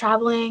a lot of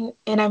traveling.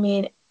 And I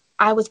mean,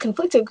 I was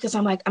conflicted because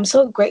I'm like, I'm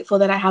so grateful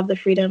that I have the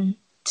freedom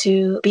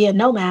to be a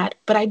nomad,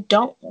 but I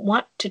don't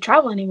want to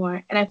travel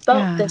anymore. And I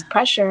felt this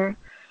pressure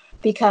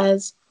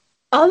because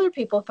other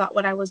people thought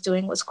what I was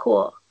doing was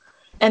cool.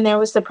 And there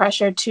was the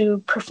pressure to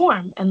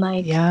perform and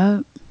like,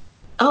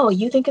 oh,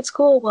 you think it's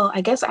cool? Well, I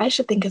guess I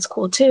should think it's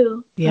cool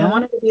too. And I Yeah.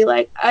 wanted to be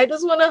like, I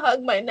just want to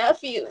hug my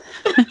nephew.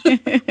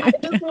 I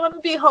just want to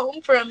be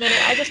home for a minute.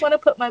 I just want to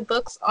put my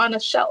books on a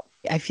shelf.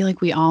 I feel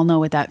like we all know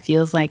what that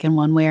feels like in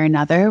one way or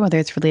another, whether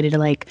it's related to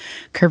like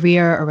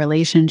career or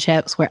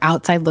relationships, where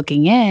outside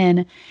looking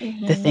in,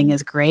 the thing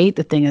is great,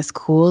 the thing is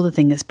cool, the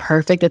thing is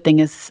perfect, the thing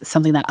is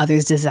something that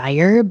others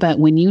desire. But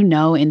when you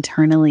know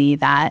internally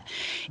that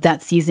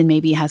that season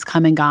maybe has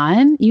come and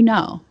gone, you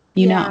know.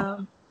 Yeah.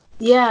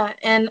 Yeah.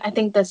 And I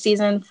think the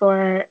season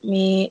for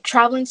me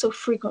traveling so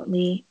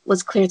frequently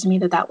was clear to me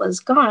that that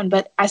was gone,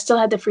 but I still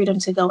had the freedom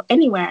to go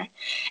anywhere.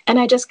 And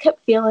I just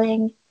kept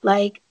feeling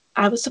like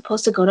I was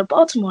supposed to go to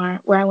Baltimore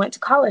where I went to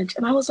college.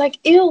 And I was like,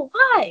 ew,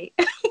 why?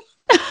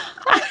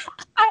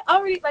 I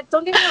already, like,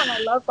 don't get me wrong,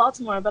 I love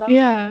Baltimore, but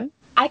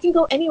I can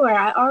go anywhere.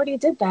 I already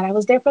did that. I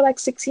was there for like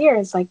 6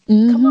 years. Like,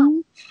 come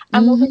on.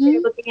 I'm over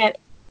here looking at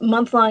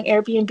month-long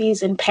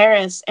Airbnbs in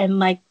Paris, and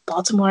like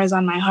Baltimore is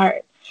on my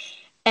heart.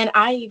 And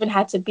I even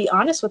had to be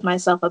honest with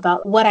myself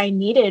about what I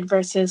needed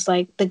versus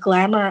like the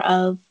glamour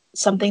of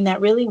something that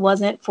really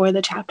wasn't for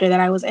the chapter that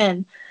I was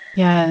in.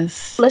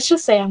 Yes. Let's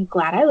just say I'm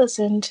glad I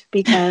listened,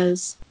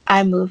 because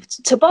I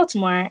moved to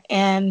Baltimore,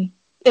 and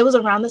it was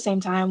around the same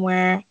time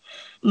where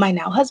my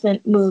now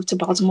husband moved to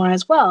Baltimore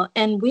as well.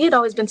 And we had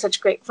always been such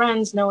great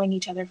friends, knowing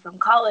each other from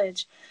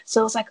college.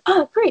 So it was like,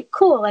 oh, great,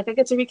 cool. Like, I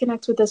get to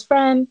reconnect with this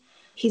friend.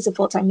 He's a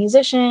full-time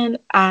musician.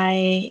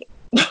 I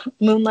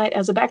moonlight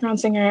as a background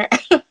singer.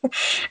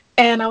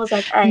 And I was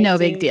like, all right, no dude.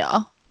 big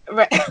deal.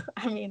 Right.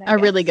 I mean, a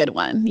really good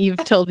one. You've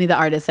told me the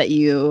artist that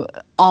you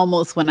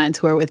almost went on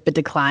tour with but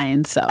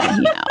declined. So,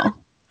 you know.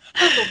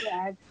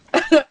 Humble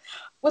brag.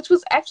 Which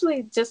was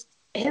actually just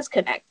his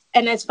connect.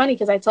 And it's funny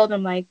because I told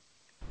him, like,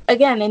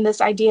 again, in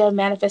this idea of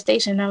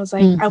manifestation, I was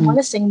like, I want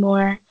to sing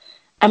more.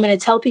 I'm going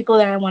to tell people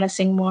that I want to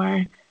sing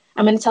more.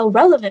 I'm going to tell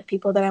relevant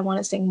people that I want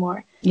to sing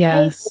more.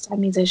 Yes. Hey,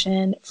 full-time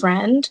musician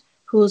friend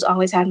who's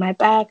always had my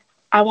back,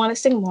 I want to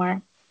sing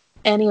more.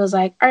 And he was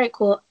like, all right,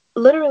 cool.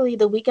 Literally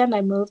the weekend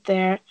I moved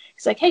there,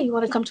 he's like, hey, you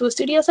want to come to a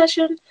studio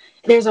session?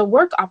 There's a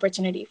work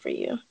opportunity for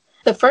you.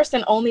 The first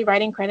and only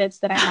writing credits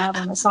that I have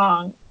on a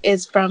song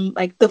is from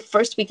like the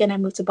first weekend I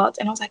moved to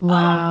Baltimore. And I was like,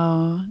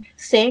 wow. Oh,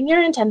 saying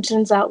your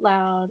intentions out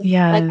loud.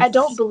 Yes. Like, I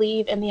don't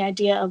believe in the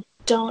idea of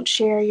don't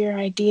share your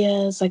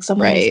ideas, like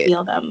someone will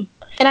steal them.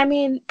 And I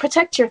mean,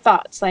 protect your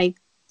thoughts. Like,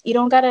 you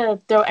don't got to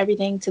throw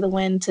everything to the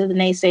wind to the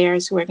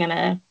naysayers who are going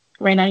to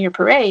rain on your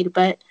parade,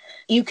 but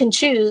you can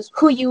choose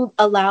who you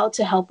allow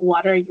to help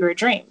water your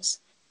dreams.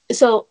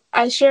 So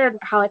I shared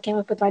how I came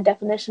up with my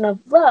definition of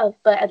love,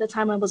 but at the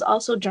time I was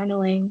also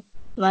journaling,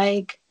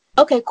 like,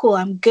 okay, cool,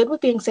 I'm good with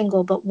being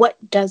single, but what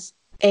does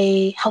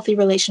a healthy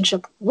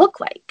relationship look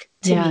like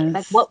to me?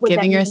 Like, what would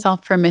giving that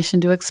yourself permission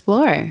to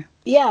explore.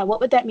 Yeah, what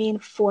would that mean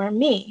for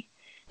me?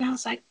 And I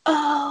was like,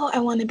 oh, I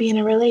want to be in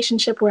a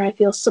relationship where I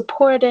feel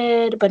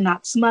supported but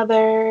not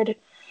smothered.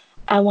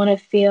 I want to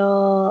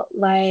feel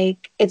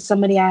like it's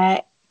somebody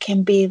I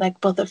can be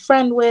like both a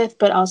friend with,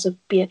 but also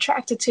be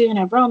attracted to and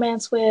have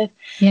romance with.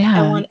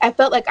 Yeah. I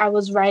felt like I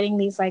was writing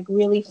these like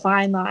really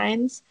fine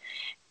lines.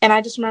 And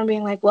I just remember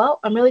being like, well,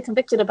 I'm really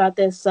convicted about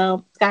this,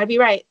 so it's got to be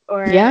right.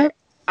 Or I'm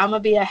going to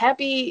be a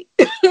happy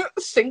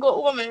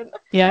single woman.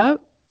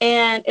 Yep.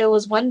 And it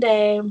was one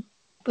day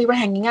we were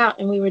hanging out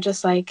and we were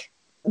just like,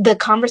 the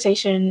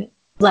conversation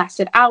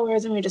lasted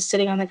hours and we were just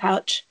sitting on the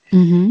couch.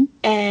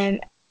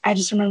 And I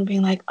just remember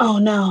being like, oh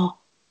no,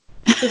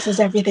 this is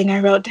everything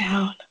I wrote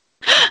down.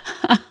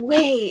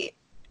 Wait.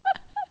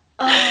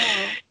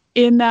 Oh.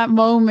 In that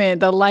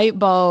moment, the light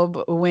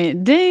bulb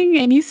went ding,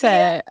 and you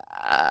said,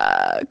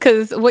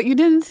 because what you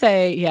didn't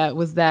say yet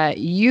was that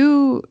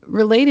you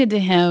related to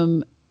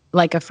him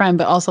like a friend,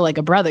 but also like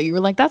a brother. You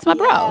were like, that's my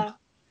bro.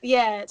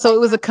 Yeah. So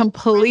it was a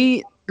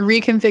complete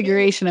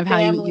reconfiguration of how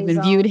you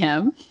even viewed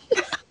him.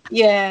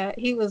 Yeah,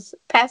 he was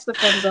past the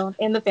friend zone,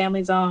 in the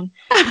family zone.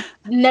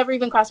 Never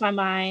even crossed my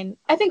mind.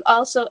 I think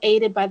also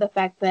aided by the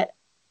fact that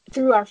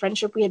through our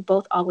friendship, we had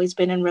both always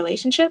been in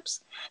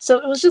relationships. So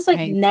it was just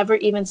like never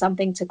even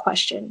something to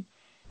question.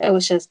 It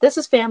was just, this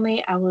is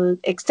family. I will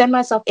extend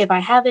myself. If I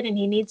have it and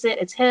he needs it,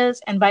 it's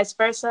his, and vice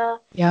versa.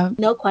 Yeah.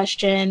 No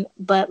question.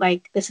 But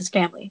like, this is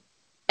family.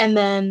 And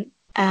then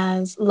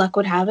as luck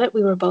would have it,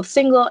 we were both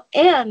single,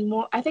 and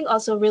more, I think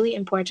also really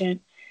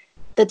important,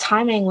 the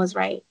timing was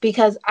right,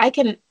 because I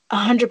can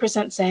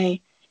 100%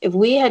 say if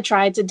we had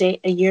tried to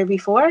date a year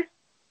before,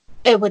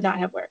 it would not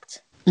have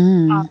worked.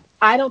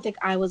 I don't think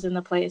I was in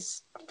the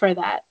place for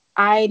that.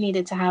 I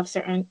needed to have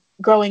certain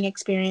growing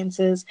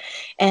experiences,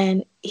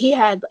 and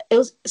it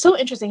was so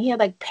interesting. He had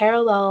like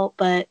parallel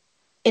but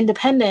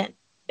independent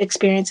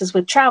experiences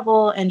with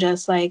travel and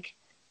just like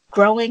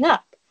growing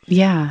up.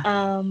 Yeah.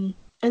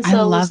 And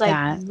so it was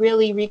like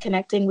really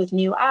reconnecting with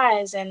new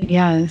eyes and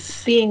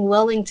being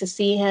willing to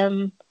see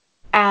him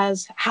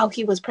as how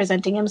he was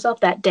presenting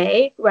himself that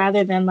day,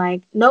 rather than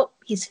like, nope,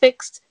 he's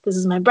fixed. This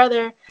is my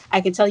brother.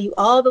 I can tell you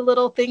all the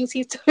little things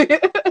he's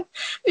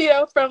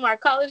from our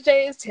college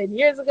days 10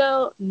 years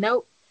ago.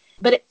 Nope.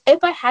 But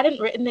if I hadn't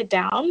written it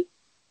down,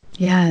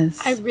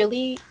 I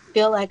really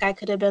feel like I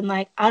could have been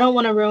like, I don't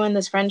want to ruin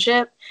this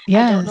friendship. I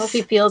don't know if he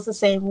Yes. feels the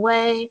same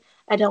way.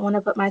 I don't want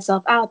to put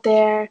myself out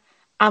there.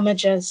 I'm going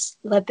to just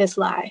let this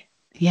lie.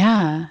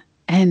 Yeah.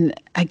 And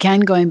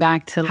again, going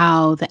back to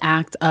how the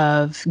act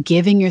of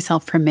giving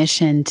yourself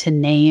permission to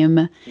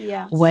name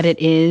what Yes. it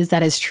is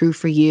that is true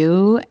for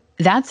you,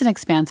 that's an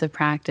expansive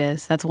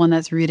practice. That's one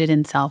that's rooted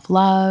in self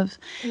love.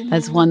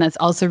 That's Hmm. one that's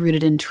also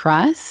rooted in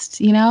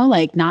trust, you know,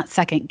 like not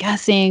second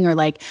guessing or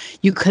like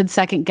you could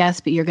second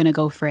guess, but you're going to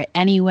go for it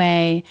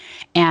anyway.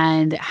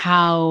 And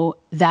how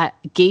that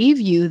gave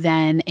you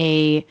then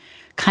a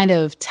kind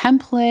of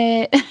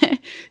template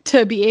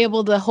to be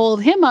able to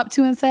hold him up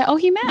to and say, oh,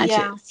 he Yeah.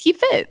 matches, he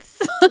fits.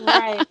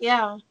 Right.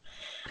 Yeah.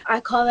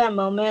 I call that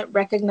moment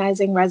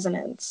recognizing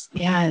resonance,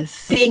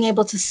 Yes. being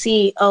able to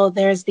see, oh,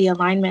 there's the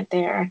alignment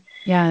there.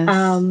 Yes.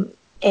 Um,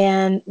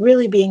 and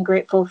really being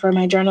grateful for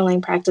my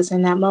journaling practice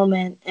in that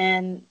moment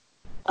and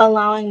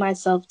allowing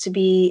myself to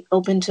be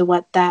open to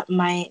what that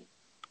might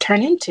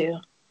turn into.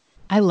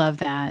 I love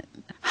that.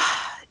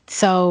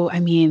 So, I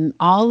mean,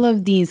 all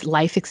of these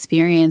life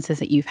experiences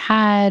that you've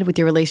had with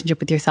your relationship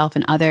with yourself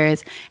and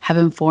others have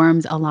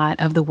informed a lot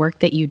of the work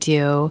that you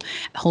do,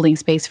 holding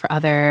space for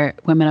other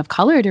women of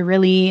color to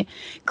really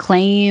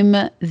claim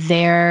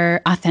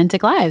their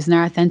authentic lives and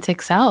their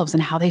authentic selves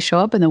and how they show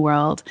up in the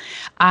world.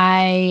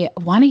 I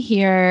want to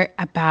hear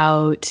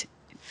about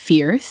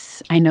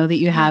Fierce. I know that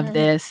you have Mhm.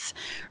 this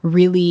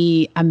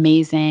really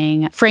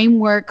amazing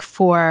framework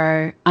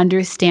for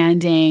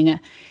understanding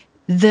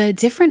the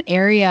different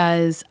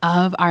areas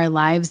of our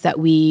lives that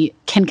we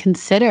can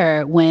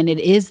consider when it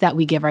is that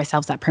we give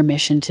ourselves that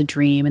permission to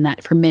dream and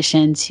that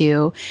permission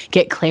to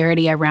get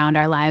clarity around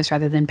our lives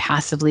rather than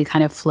passively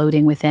kind of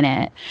floating within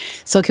it.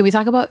 So, can we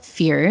talk about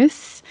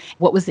Fierce?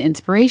 What was the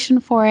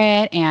inspiration for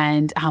it,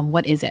 and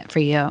what is it for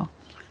you?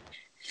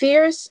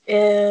 FIERCE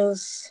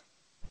is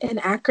an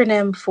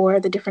acronym for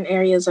the different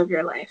areas of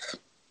your life.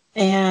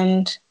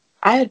 And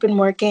I had been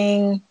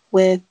working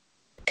with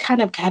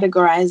kind of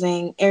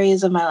categorizing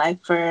areas of my life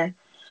for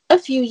a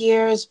few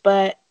years,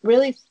 but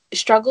really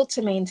struggled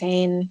to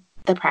maintain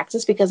the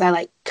practice because I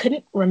like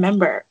couldn't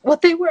remember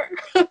what they were.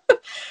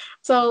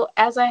 So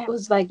as I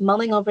was like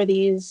mulling over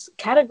these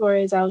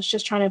categories, I was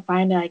just trying to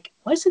find like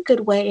what's a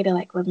good way to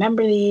like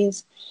remember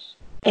these.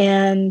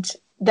 And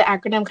the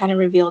acronym kind of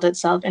revealed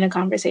itself in a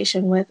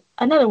conversation with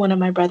another one of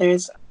my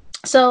brothers.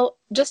 So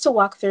just to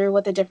walk through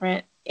what the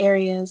different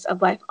areas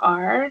of life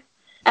are,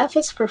 F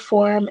is for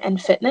form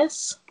and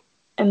fitness,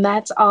 and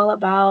that's all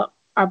about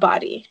our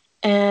body.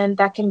 And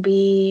that can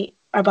be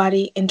our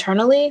body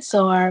internally,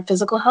 so our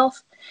physical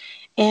health,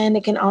 and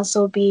it can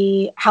also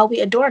be how we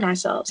adorn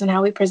ourselves and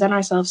how we present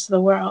ourselves to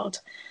the world.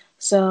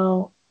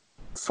 So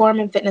form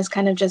and fitness,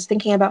 kind of just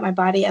thinking about my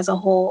body as a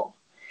whole.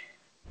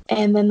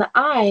 And then the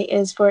I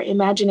is for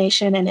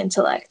imagination and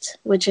intellect,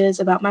 which is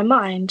about my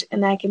mind.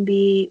 And that can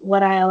be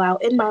what I allow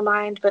in my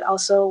mind, but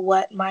also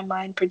what my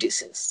mind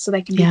produces. So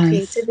that can be Yes.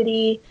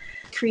 creativity,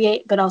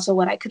 create, but also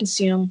what I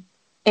consume.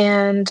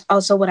 And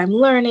also what I'm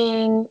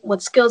learning,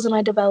 what skills am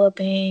I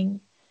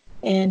developing,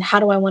 and how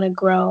do I want to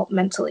grow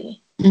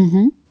mentally.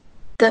 Mm-hmm.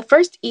 The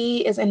first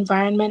E is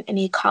environment and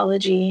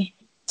ecology.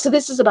 So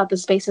this is about the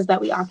spaces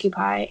that we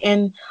occupy.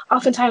 And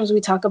oftentimes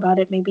we talk about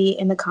it maybe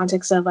in the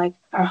context of like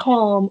our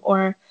home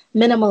or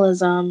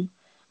minimalism.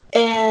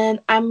 And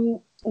I'm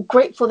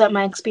grateful that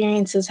my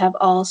experiences have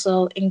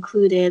also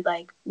included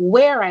like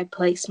where I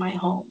place my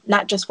home,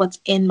 not just what's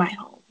in my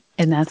home.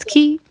 And that's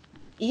key.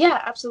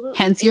 Yeah, absolutely.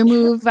 Hence your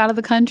move out of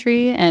the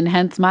country, and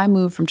hence my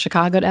move from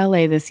Chicago to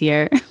LA this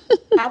year.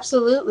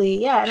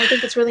 Absolutely. Yeah. And I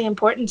think it's really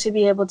important to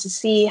be able to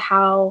see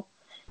how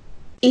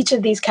each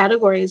of these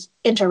categories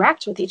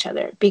interact with each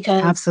other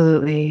because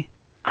Absolutely.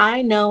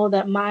 I know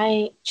that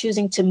my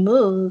choosing to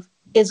move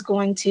is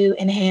going to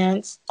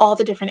enhance all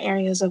the different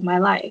areas of my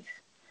life.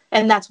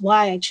 And that's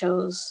why I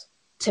chose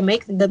to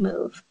make the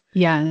move.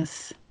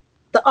 Yes.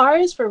 The R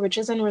is for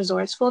riches and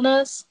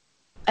resourcefulness.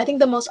 I think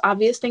the most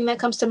obvious thing that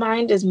comes to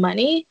mind is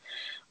money,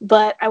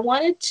 but I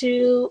wanted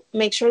to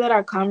make sure that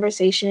our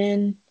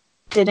conversation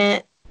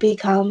didn't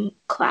become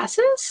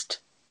classist,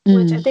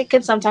 which I Mm. think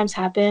can sometimes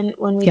happen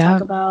when we talk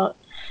Yeah. about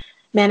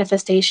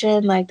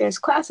manifestation. Like there's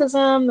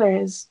classism,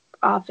 there's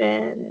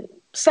often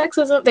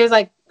sexism, there's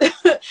like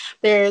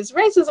there's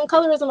racism,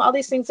 colorism, all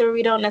these things where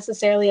we don't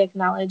necessarily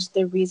acknowledge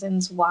the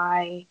reasons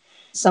why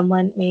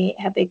someone may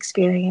have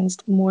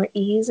experienced more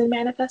ease in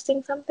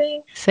manifesting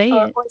something Say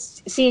it. or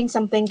seeing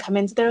something come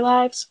into their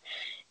lives.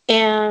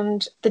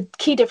 And the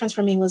key difference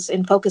for me was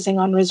in focusing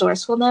on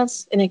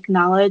resourcefulness and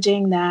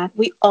acknowledging that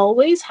we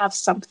always have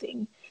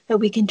something that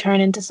we can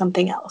turn into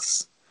something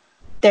else.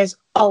 There's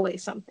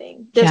always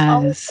something. There's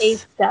always a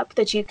Yes. step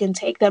that you can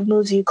take that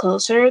moves you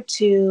closer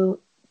to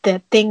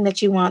the thing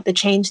that you want, the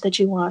change that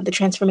you want, the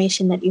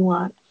transformation that you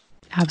want.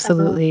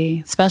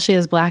 Absolutely. Especially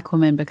as Black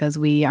women, because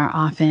we are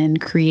often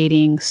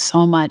creating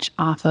so much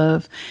off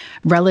of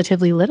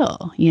relatively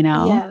little,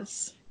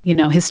 Yes,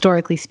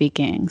 historically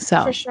speaking. for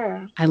So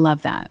sure. I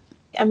love that.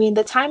 I mean,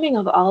 the timing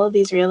of all of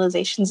these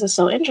realizations is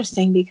so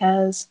interesting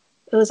because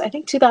it was, I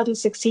think,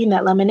 2016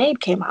 that Lemonade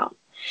came out.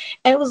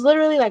 And it was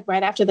literally like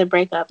right after the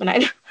breakup. And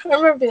I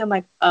remember being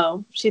like,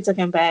 oh, she took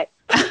him back.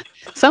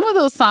 Some of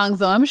those songs,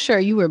 though, I'm sure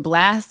you were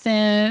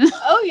blasting.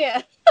 Oh,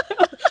 yeah.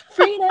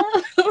 Freedom.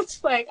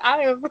 It's like,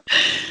 I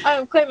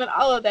am claiming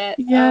all of that.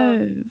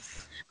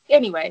 Yes.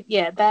 Anyway,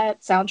 yeah,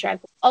 that soundtrack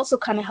also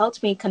kind of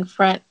helped me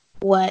confront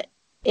what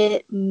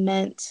it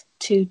meant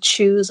to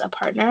choose a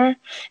partner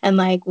and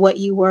like what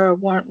you were or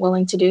weren't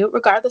willing to do,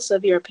 regardless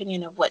of your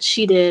opinion of what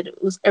she did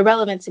was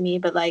irrelevant to me,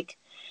 but like,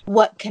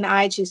 what can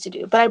I choose to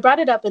do? But I brought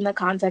it up in the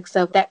context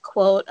of that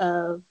quote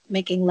of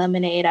making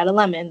lemonade out of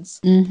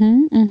lemons.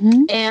 Mm-hmm,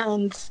 mm-hmm.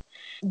 And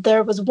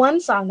there was one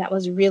song that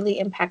was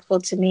really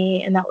impactful to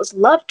me, and that was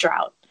Love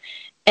Drought.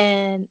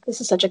 And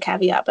this is such a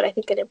caveat, but I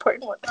think an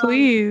important one.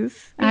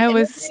 Please. I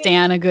always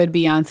stan a good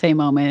Beyonce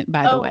moment,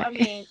 by the way. I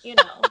mean, you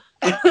know.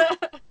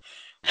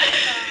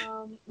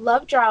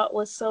 Love Drought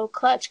was so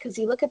clutch because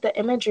you look at the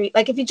imagery.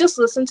 Like, if you just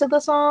listen to the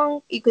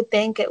song, you could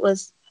think it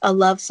was a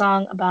love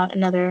song about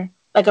another,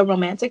 like a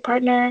romantic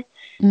partner.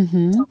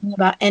 Mm-hmm. Talking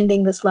about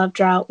ending this love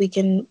drought. We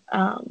can,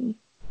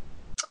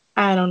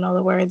 I don't know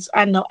the words.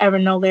 I don't ever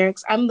know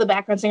lyrics. I'm the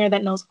background singer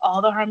that knows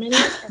all the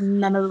harmonies and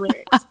none of the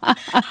lyrics.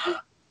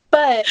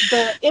 But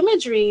the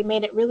imagery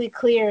made it really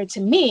clear to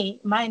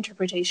me. My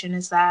interpretation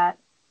is that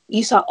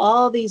you saw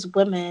all these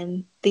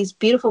women, these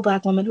beautiful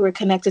Black women who were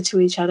connected to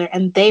each other,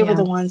 and they were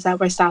the ones that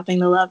were stopping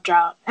the love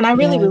drought. And I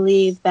really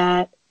believe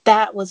that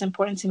that was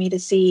important to me to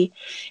see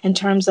in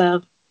terms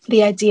of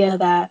the idea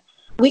that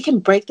we can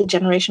break the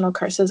generational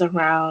curses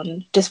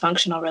around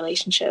dysfunctional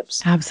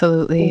relationships.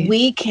 Absolutely.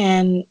 We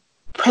can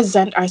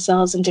present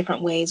ourselves in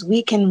different ways.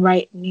 We can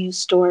write new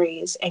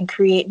stories and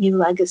create new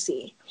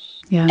legacy.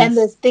 Yes. And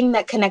the thing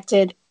that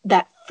connected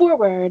that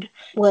forward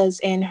was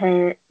in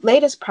her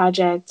latest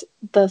project,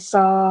 the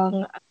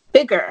song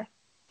Bigger.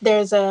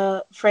 There's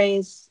a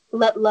phrase,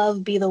 let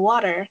love be the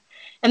water.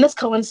 And this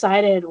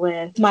coincided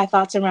with my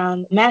thoughts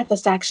around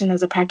manifest action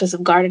as a practice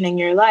of gardening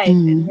your life.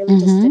 And really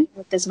just sitting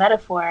with this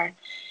metaphor.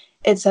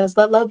 It says,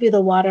 let love be the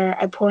water.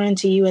 I pour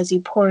into you as you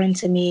pour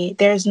into me.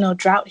 There's no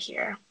drought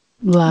here.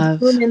 Love.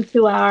 Bloom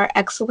into our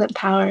excellent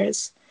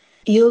powers.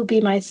 You'll be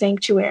my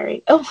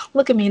sanctuary. Oh,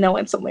 look at me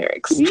knowing some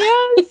lyrics.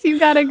 Yes, you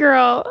got it,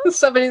 girl.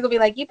 Somebody's gonna be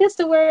like, you missed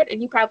a word,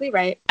 and you're probably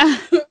right.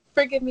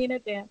 Forgive me in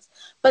advance.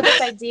 But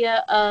this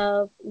idea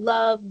of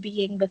love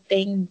being the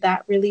thing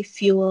that really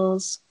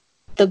fuels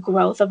the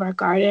growth of our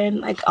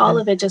garden, like all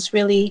of it just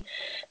really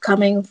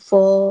coming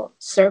full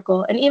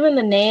circle. And even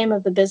the name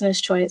of the business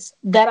choice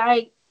that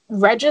I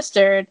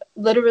registered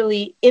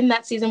literally in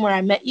that season where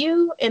I met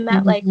you, in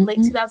that like late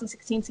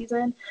 2016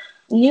 season.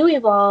 New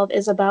Evolve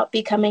is about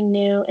becoming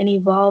new and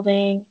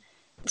evolving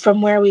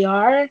from where we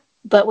are,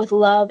 but with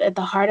love at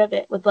the heart of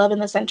it, with love in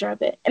the center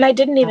of it. And I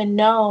didn't even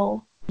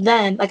know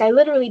then, like I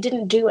literally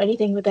didn't do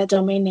anything with that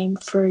domain name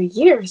for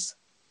years.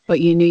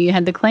 But you knew you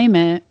had to claim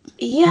it.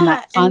 Yeah. And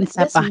that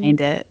concept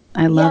behind it.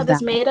 I love that.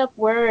 This made up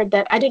word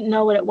that I didn't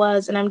know what it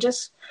was. And I'm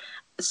just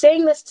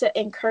saying this to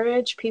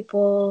encourage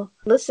people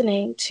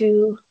listening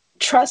to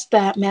trust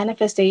that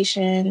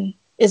manifestation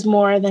is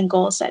more than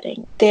goal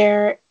setting.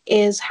 There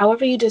is,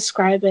 however you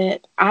describe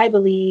it, I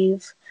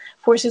believe,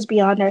 forces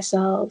beyond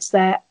ourselves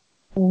that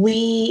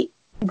we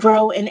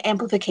grow in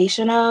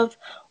amplification of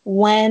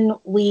when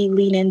we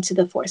lean into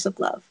the force of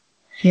love.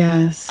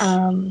 Yes.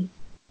 And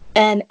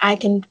I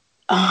can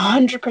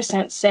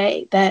 100%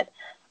 say that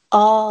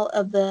all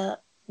of the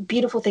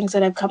beautiful things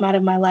that have come out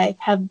of my life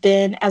have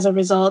been as a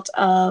result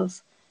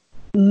of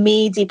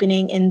me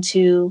deepening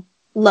into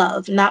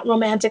love, not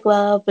romantic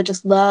love, but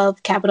just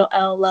love, capital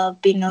L love,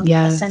 being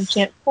a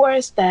sentient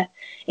force that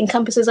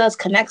encompasses us,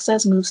 connects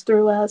us, moves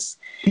through us.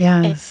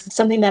 Yes. And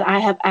something that I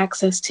have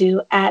access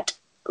to at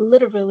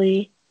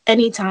literally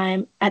any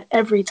time, at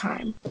every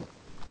time.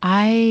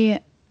 I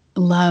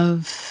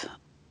love,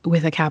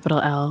 with a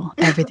capital L,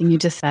 everything you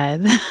just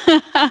said.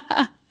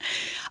 And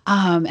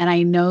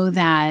I know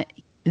that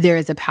there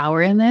is a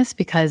power in this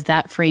because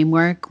that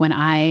framework, when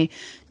I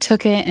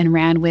took it and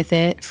ran with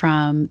it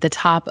from the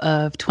top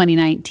of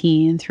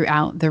 2019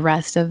 throughout the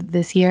rest of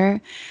this year,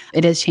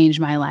 it has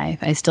changed my life.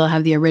 I still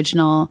have the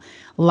original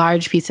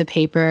large piece of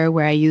paper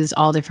where I used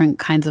all different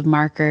kinds of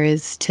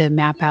markers to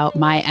map out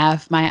my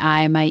F,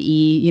 my I, my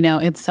E,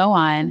 and so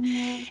on.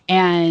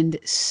 And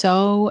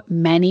so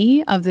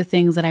many of the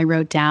things that I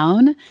wrote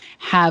down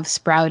have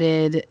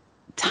sprouted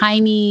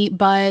tiny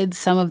buds.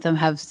 Some of them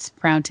have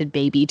sprouted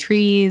baby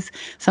trees.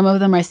 Some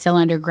of them are still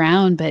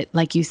underground. But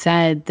like you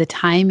said, the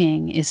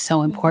timing is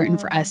so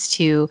important for us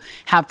to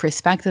have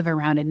perspective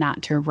around it,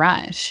 not to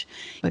rush.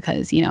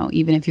 Because,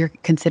 even if you're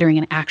considering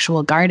an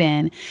actual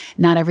garden,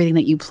 not everything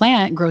that you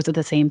plant grows at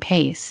the same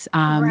pace.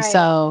 Right.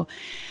 So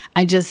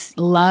I just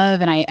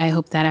love, and I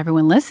hope that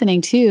everyone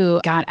listening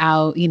too got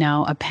out,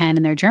 a pen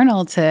in their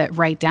journal to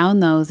write down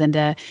those and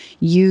to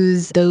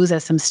use those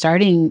as some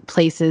starting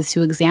places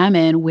to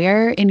examine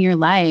where in your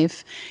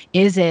life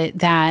is it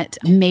that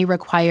may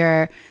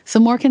require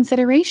some more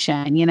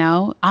consideration.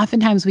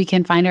 Oftentimes we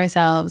can find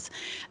ourselves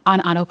on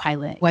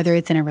autopilot, whether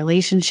it's in a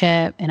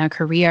relationship, in a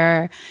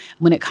career,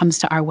 when it comes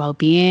to our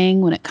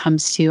well-being, when it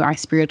comes to our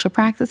spiritual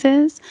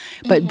practices,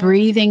 but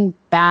breathing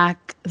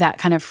back that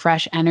kind of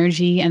fresh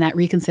energy and that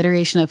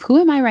reconsideration of who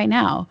am I right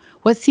now?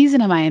 What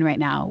season am I in right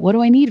now? What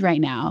do I need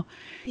right now?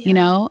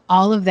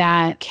 All of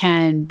that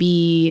can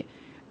be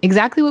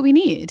exactly what we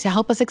need to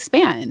help us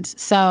expand.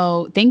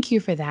 So thank you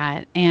for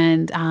that.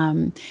 And,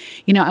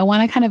 I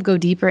want to kind of go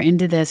deeper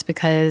into this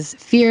because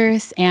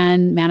fierce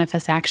and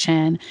manifest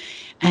action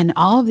and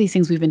all of these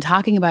things we've been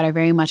talking about are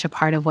very much a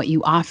part of what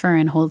you offer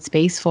and hold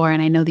space for.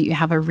 And I know that you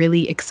have a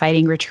really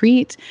exciting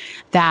retreat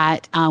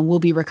that will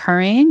be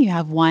recurring. You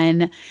have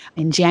one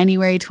in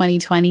January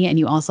 2020, and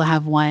you also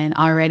have one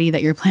already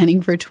that you're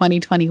planning for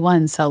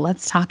 2021. So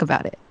let's talk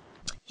about it.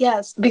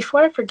 Yes.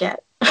 Before I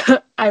forget,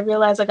 I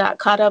realized I got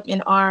caught up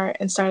in art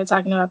and started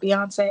talking about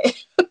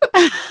Beyonce.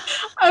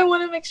 I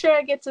want to make sure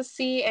I get to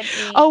C and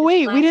E. Oh,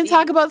 wait, we didn't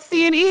talk about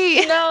C and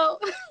E. No.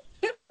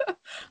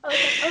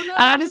 Oh, no.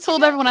 I just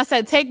told everyone, I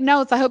said, take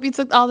notes. I hope you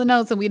took all the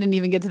notes, and we didn't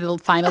even get to the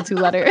final two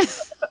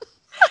letters.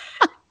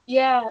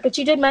 Yeah, but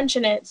you did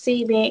mention it,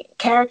 C being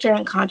character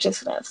and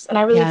consciousness. And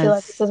I really feel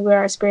like this is where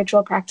our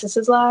spiritual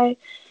practices lie.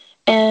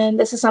 And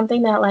this is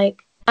something that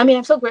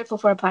I'm so grateful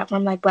for a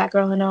platform like Black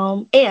Girl in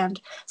Om. And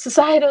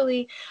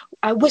societally,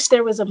 I wish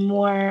there was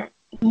more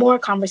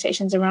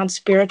conversations around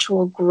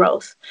spiritual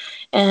growth.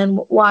 And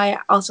why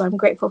also I'm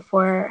grateful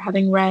for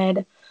having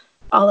read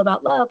All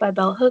About Love by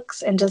Bell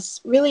Hooks and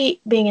just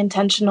really being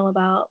intentional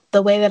about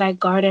the way that I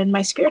garden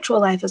my spiritual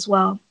life as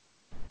well.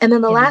 And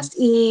then the last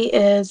E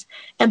is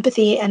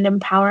empathy and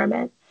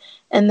empowerment.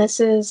 And this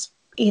is,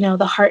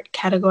 the heart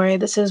category.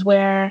 This is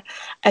where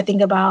I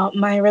think about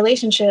my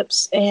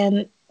relationships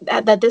and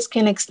that this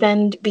can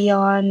extend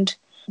beyond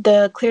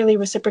the clearly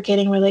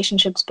reciprocating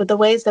relationships, but the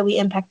ways that we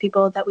impact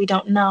people that we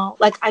don't know.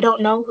 I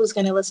don't know who's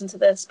going to listen to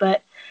this,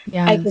 but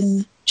I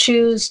can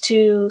choose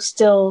to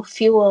still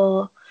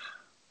fuel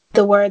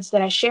the words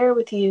that I share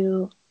with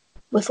you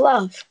with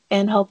love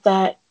and hope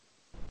that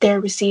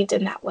they're received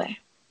in that way.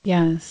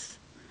 Yes.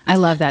 I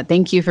love that.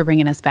 Thank you for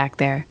bringing us back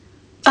there.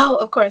 Oh,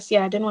 of course.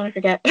 Yeah, I didn't want to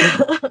forget.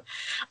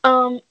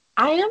 I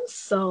am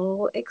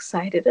so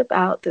excited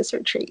about this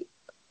retreat.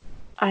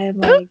 I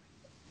am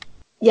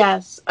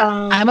yes.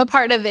 I'm a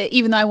part of it,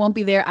 even though I won't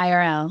be there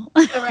IRL.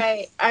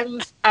 Right.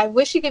 I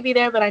wish you could be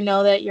there, but I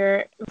know that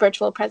your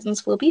virtual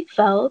presence will be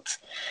felt.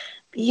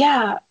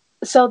 Yeah.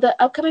 So the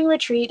upcoming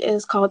retreat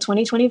is called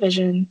 2020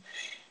 Vision.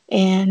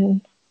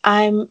 And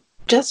I'm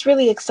just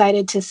really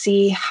excited to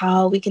see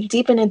how we can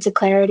deepen into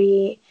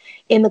clarity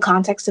in the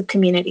context of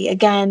community.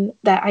 Again,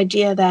 that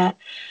idea that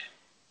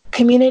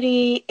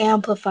community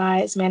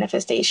amplifies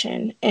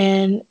manifestation,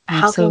 and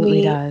how can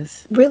we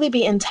really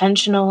be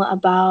intentional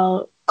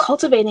about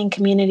cultivating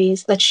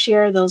communities that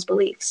share those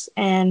beliefs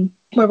and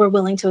where we're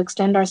willing to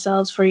extend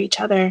ourselves for each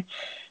other's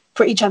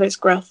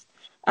growth.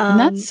 And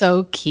that's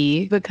so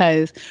key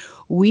because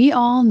we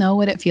all know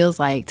what it feels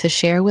like to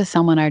share with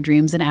someone our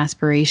dreams and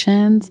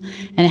aspirations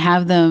and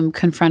have them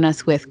confront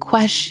us with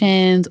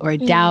questions or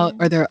doubt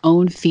or their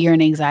own fear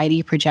and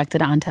anxiety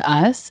projected onto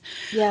us.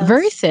 Yes.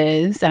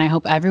 Versus, and I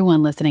hope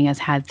everyone listening has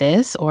had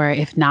this, or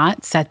if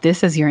not, set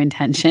this as your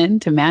intention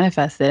to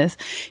manifest this,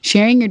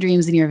 sharing your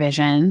dreams and your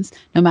visions,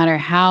 no matter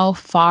how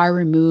far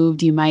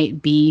removed you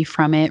might be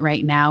from it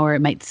right now, or it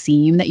might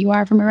seem that you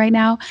are from it right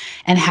now,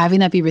 and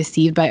having that be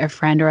received by a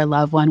friend or a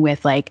loved one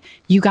with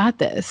you got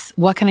this.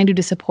 What can I do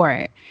to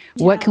support?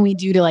 Yeah. What can we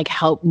do to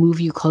help move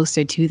you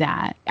closer to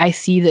that? I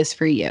see this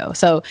for you.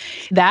 So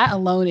that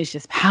alone is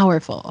just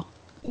powerful.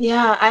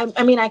 Yeah.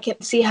 I can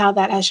see how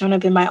that has shown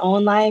up in my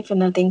own life and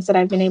the things that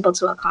I've been able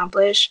to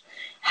accomplish.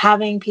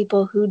 Having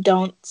people who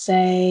don't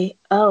say,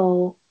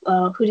 who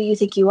do you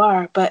think you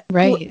are? But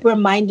who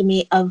remind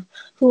me of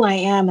who I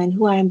am and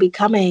who I am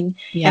becoming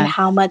and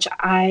how much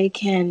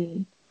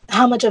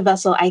a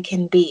vessel I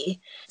can be.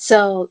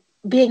 So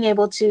being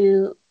able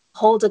to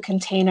hold a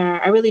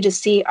container, I really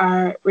just see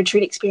our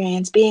retreat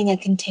experience being a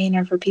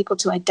container for people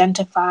to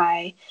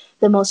identify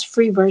the most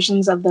free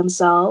versions of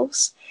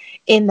themselves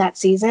in that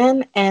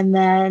season, and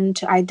then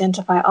to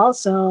identify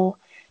also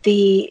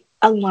the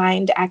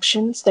aligned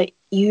actions that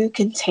you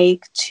can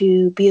take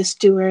to be a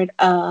steward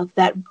of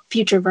that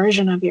future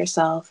version of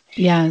yourself.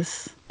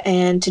 Yes.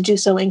 And to do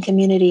so in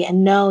community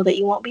and know that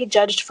you won't be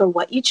judged for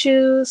what you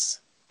choose.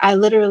 I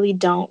literally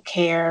don't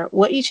care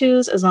what you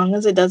choose as long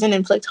as it doesn't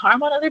inflict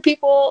harm on other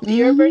people. Mm-hmm.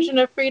 Your version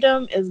of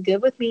freedom is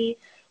good with me.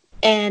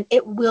 And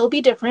it will be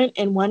different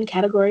in one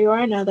category or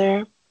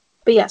another.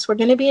 But yes, we're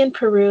going to be in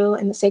Peru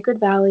in the Sacred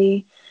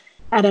Valley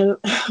I'm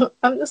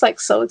just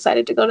so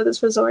excited to go to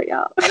this resort,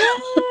 y'all.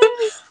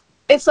 Yes.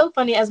 It's so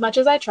funny. As much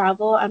as I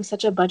travel, I'm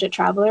such a budget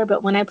traveler.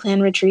 But when I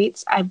plan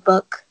retreats, I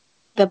book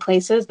the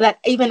places that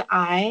even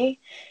I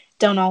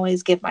don't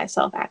always give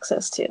myself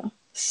access to.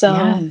 So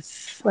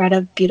Yes. we're at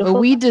a But beautiful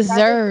we private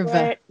deserve.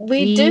 resort. We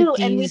We do,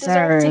 and we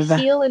deserve to deserve.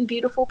 heal in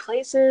beautiful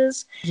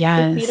places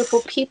with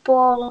beautiful Yes.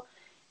 people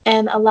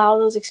and allow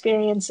those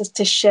experiences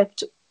to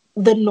shift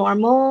the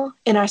normal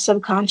in our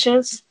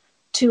subconscious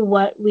to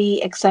what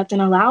we accept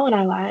and allow in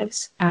our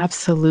lives.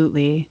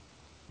 Absolutely.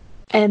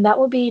 And that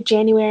will be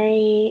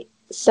January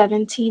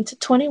 17th to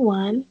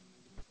 21.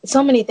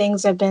 So many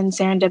things have been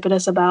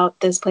serendipitous about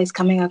this place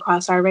coming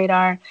across our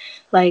radar.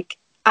 Like,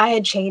 I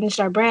had changed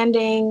our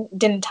branding,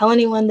 didn't tell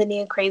anyone the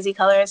new crazy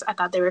colors. I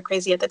thought they were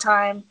crazy at the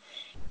time.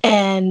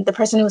 And the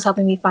person who was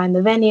helping me find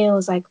the venue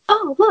was like,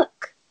 oh,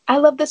 look, I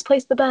love this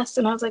place the best.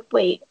 And I was like,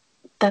 wait,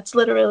 that's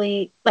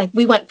literally like,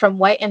 we went from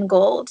white and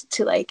gold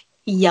to like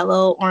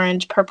yellow,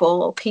 orange,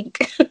 purple,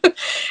 pink.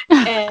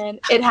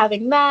 And it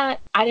having that,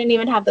 I didn't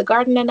even have the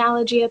garden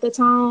analogy at the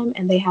time.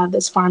 And they have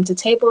this farm to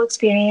table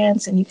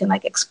experience, and you can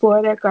like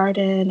explore their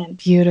garden and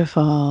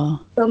Beautiful.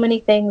 so many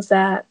things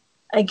that,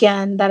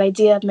 again, that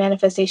idea of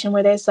manifestation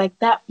where there's like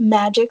that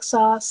magic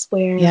sauce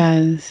where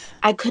Yes.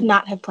 I could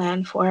not have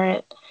planned for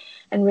it.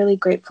 And really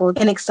grateful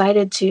and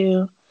excited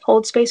to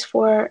hold space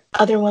for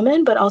other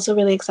women, but also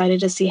really excited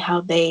to see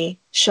how they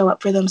show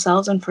up for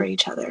themselves and for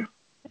each other.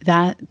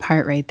 That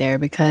part right there,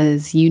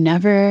 because you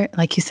never,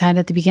 like you said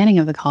at the beginning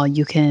of the call,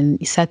 you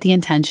can set the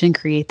intention,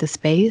 create the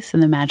space,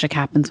 and the magic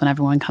happens when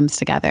everyone comes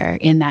together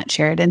in that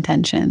shared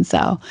intention.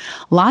 So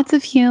lots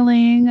of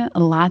healing,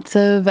 lots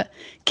of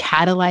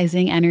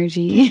catalyzing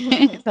energy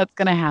that's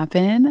going to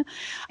happen.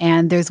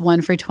 And there's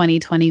one for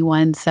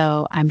 2021.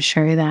 So I'm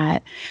sure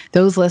that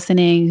those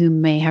listening who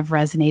may have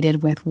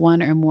resonated with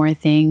one or more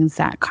things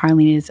that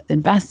Carlene is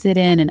invested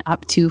in and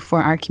up to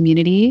for our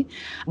community,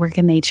 where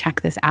can they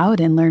check this out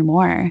and learn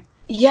more?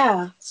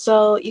 Yeah,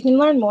 so you can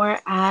learn more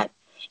at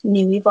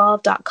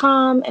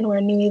newevolve.com, and we're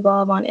New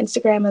Evolve on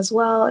Instagram as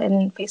well,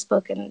 and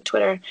Facebook and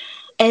Twitter,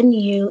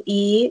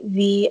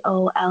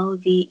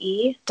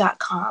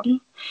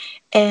 NUEVOLVE.com.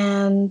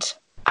 And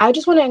I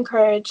just want to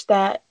encourage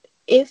that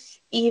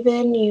if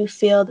even you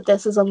feel that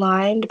this is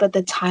aligned, but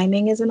the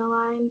timing isn't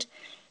aligned,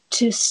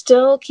 to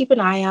still keep an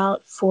eye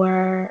out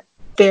for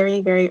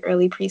very, very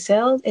early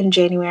pre-sales in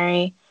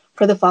January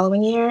for the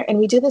following year. And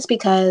we do this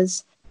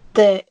because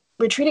the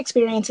retreat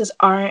experiences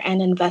are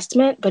an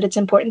investment, but it's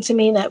important to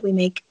me that we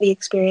make the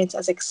experience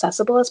as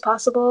accessible as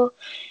possible.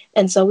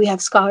 And so we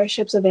have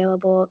scholarships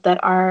available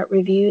that are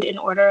reviewed in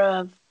order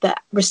of the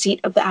receipt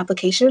of the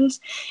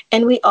applications.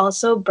 And we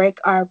also break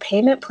our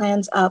payment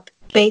plans up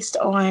based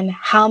on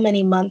how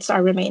many months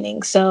are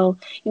remaining. So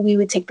we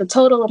would take the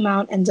total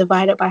amount and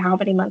divide it by how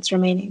many months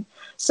remaining.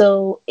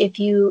 So if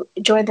you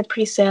join the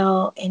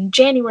pre-sale in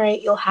January,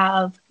 you'll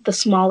have the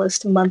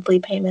smallest monthly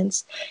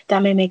payments that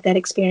may make that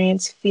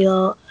experience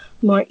feel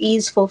more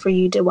easeful for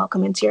you to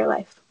welcome into your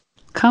life.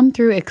 Come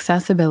through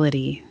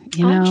accessibility.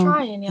 I'm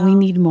trying, y'all. We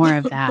need more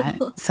of that.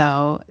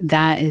 So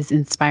that is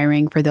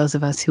inspiring for those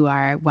of us who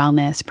are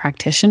wellness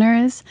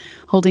practitioners,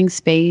 holding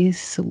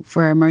space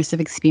for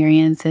immersive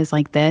experiences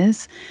like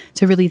this,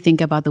 to really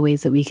think about the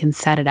ways that we can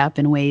set it up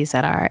in ways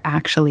that are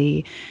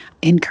actually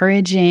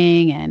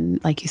encouraging and,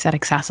 like you said,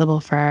 accessible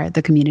for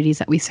the communities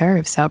that we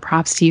serve. So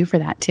props to you for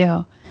that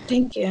too.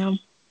 Thank you.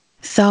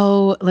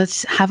 So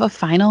let's have a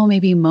final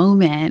maybe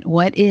moment.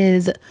 What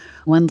is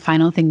one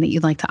final thing that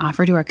you'd like to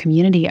offer to our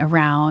community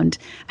around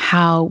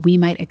how we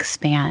might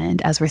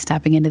expand as we're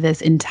stepping into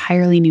this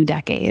entirely new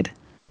decade?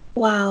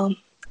 Wow.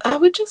 I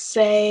would just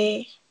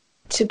say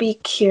to be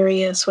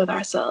curious with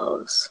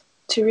ourselves,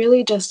 to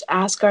really just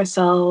ask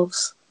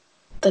ourselves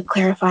the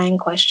clarifying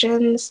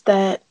questions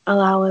that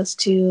allow us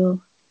to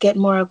get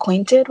more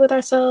acquainted with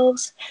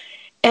ourselves,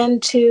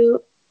 and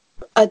to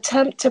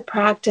attempt to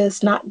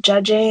practice not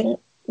judging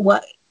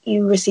what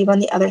you receive on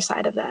the other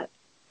side of that.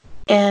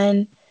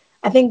 And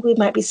I think we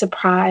might be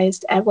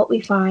surprised at what we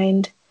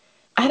find.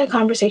 I had a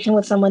conversation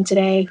with someone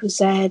today who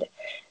said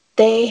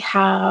they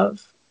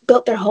have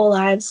built their whole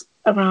lives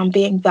around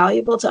being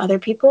valuable to other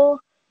people.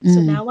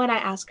 So now when I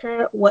ask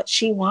her what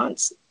she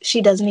wants,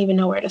 she doesn't even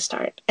know where to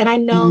start. And I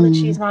know that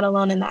she's not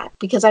alone in that,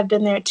 because I've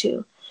been there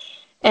too.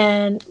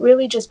 And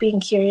really just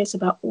being curious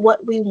about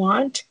what we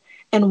want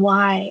and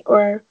why,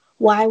 or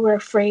why we're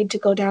afraid to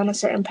go down a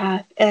certain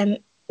path, and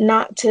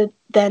not to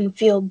then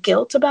feel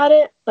guilt about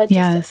it, but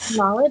just to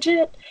acknowledge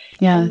it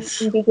and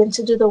begin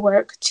to do the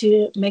work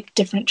to make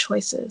different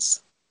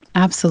choices.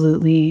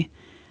 Absolutely.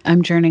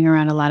 I'm journeying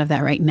around a lot of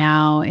that right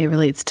now. It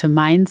relates to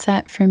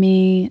mindset for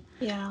me,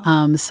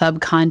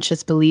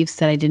 subconscious beliefs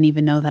that I didn't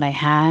even know that I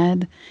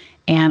had,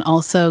 and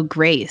also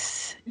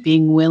grace,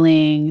 being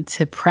willing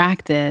to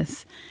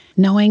practice,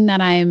 knowing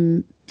that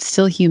I'm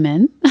still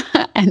human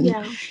and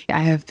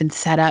I have been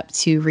set up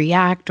to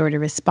react or to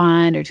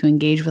respond or to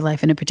engage with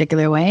life in a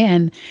particular way.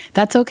 And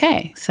that's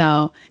okay.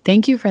 So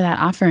thank you for that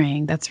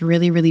offering. That's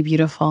really, really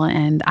beautiful.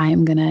 And I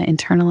am going to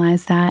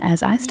internalize that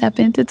as I step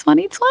into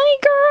 2020,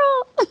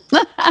 girl.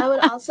 I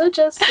would also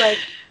just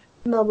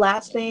the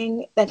last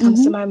thing that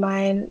comes to my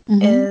mind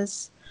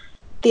is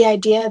the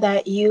idea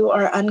that you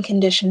are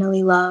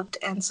unconditionally loved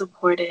and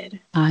supported.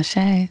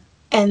 Ashe.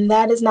 And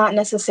that is not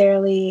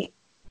necessarily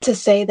to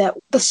say that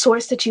the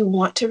source that you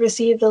want to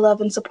receive the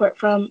love and support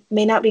from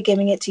may not be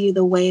giving it to you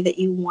the way that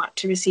you want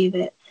to receive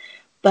it.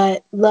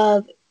 But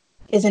love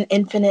is an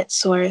infinite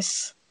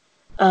source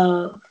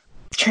of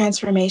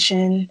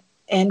transformation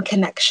and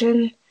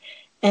connection,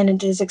 and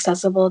it is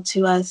accessible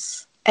to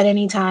us at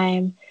any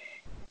time,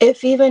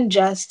 if even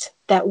just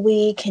that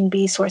we can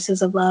be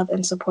sources of love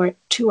and support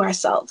to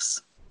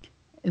ourselves.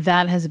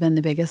 That has been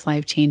the biggest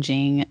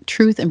life-changing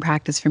truth and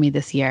practice for me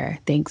this year.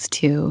 Thanks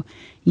to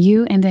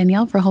you and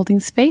Danielle for holding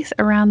space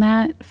around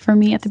that for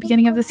me at the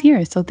beginning of this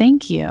year. So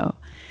thank you.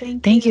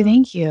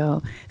 Thank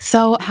you.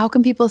 So how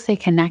can people stay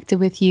connected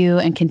with you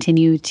and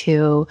continue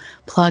to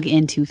plug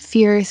into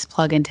Fierce,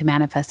 plug into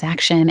Manifest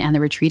Action and the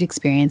retreat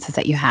experiences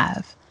that you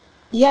have?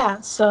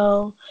 Yeah,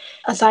 so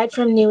aside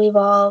from New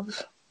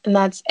Evolve, and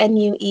that's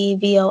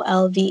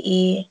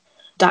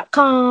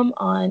NUEVOLVE.com,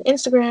 on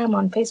Instagram,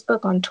 on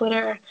Facebook, on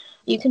Twitter,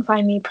 you can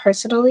find me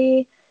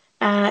personally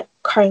at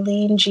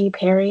Carlene G.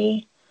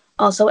 Perry.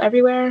 Also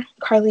everywhere,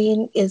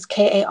 Carlene is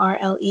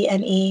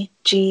Karlene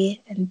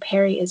G, and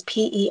Perry is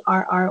Perry.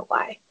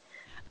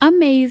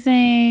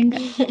 Amazing.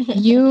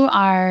 You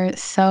are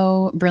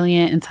so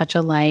brilliant and such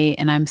a light,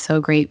 and I'm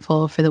so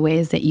grateful for the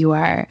ways that you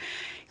are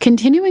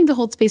continuing to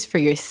hold space for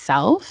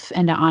yourself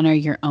and to honor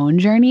your own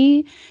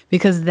journey,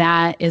 because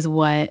that is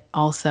what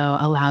also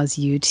allows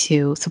you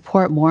to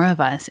support more of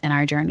us in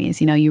our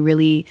journeys. You know, you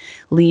really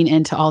lean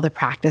into all the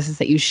practices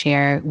that you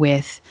share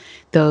with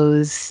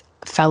those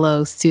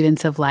fellow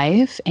students of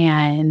life,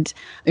 and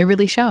it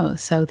really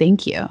shows. So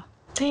thank you.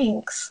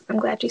 Thanks. I'm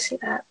glad you see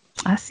that.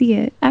 I see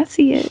it.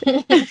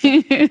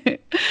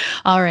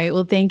 All right.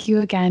 Well, thank you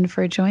again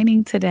for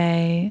joining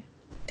today.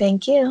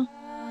 Thank you.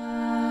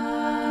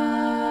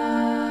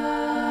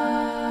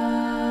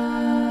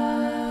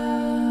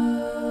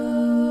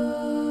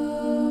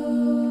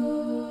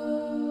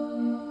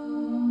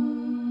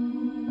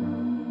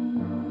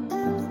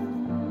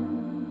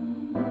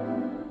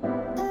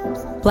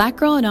 Black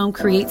Girl in Om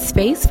creates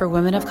space for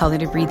women of color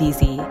to breathe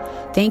easy.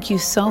 Thank you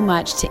so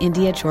much to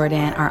India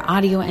Jordan, our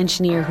audio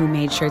engineer, who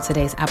made sure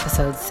today's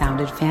episode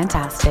sounded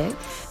fantastic.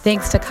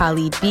 Thanks to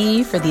Khalid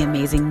B for the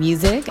amazing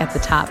music at the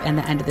top and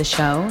the end of the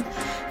show.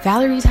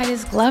 Valerie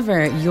Titus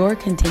Glover, your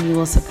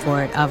continual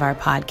support of our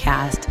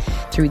podcast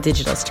through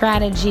digital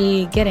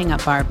strategy, getting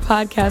up our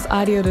podcast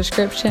audio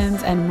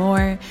descriptions, and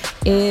more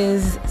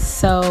is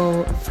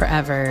so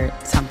forever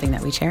something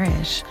that we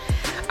cherish.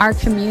 Our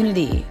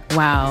community,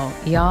 wow,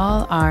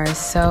 y'all are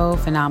so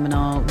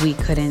phenomenal. We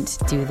couldn't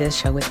do this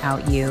show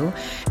without you.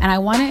 And I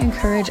want to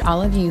encourage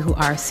all of you who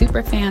are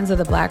super fans of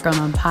the Black Girl in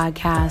Om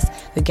podcast,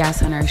 the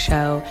guests on our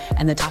show,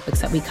 and the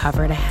topics that we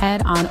cover to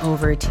head on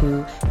over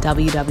to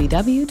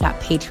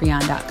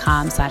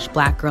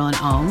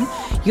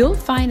www.patreon.com/blackgirlinom. You'll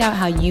find out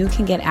how you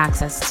can get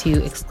access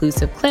to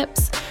exclusive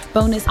clips,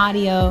 bonus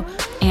audio,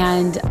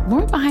 and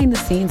more behind the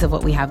scenes of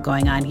what we have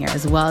going on here,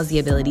 as well as the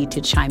ability to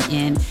chime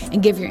in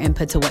and give your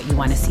input to what you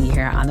want to see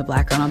here on the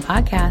Black Girl in Om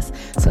podcast.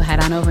 So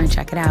head on over and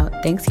check it out.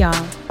 Thanks,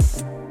 y'all.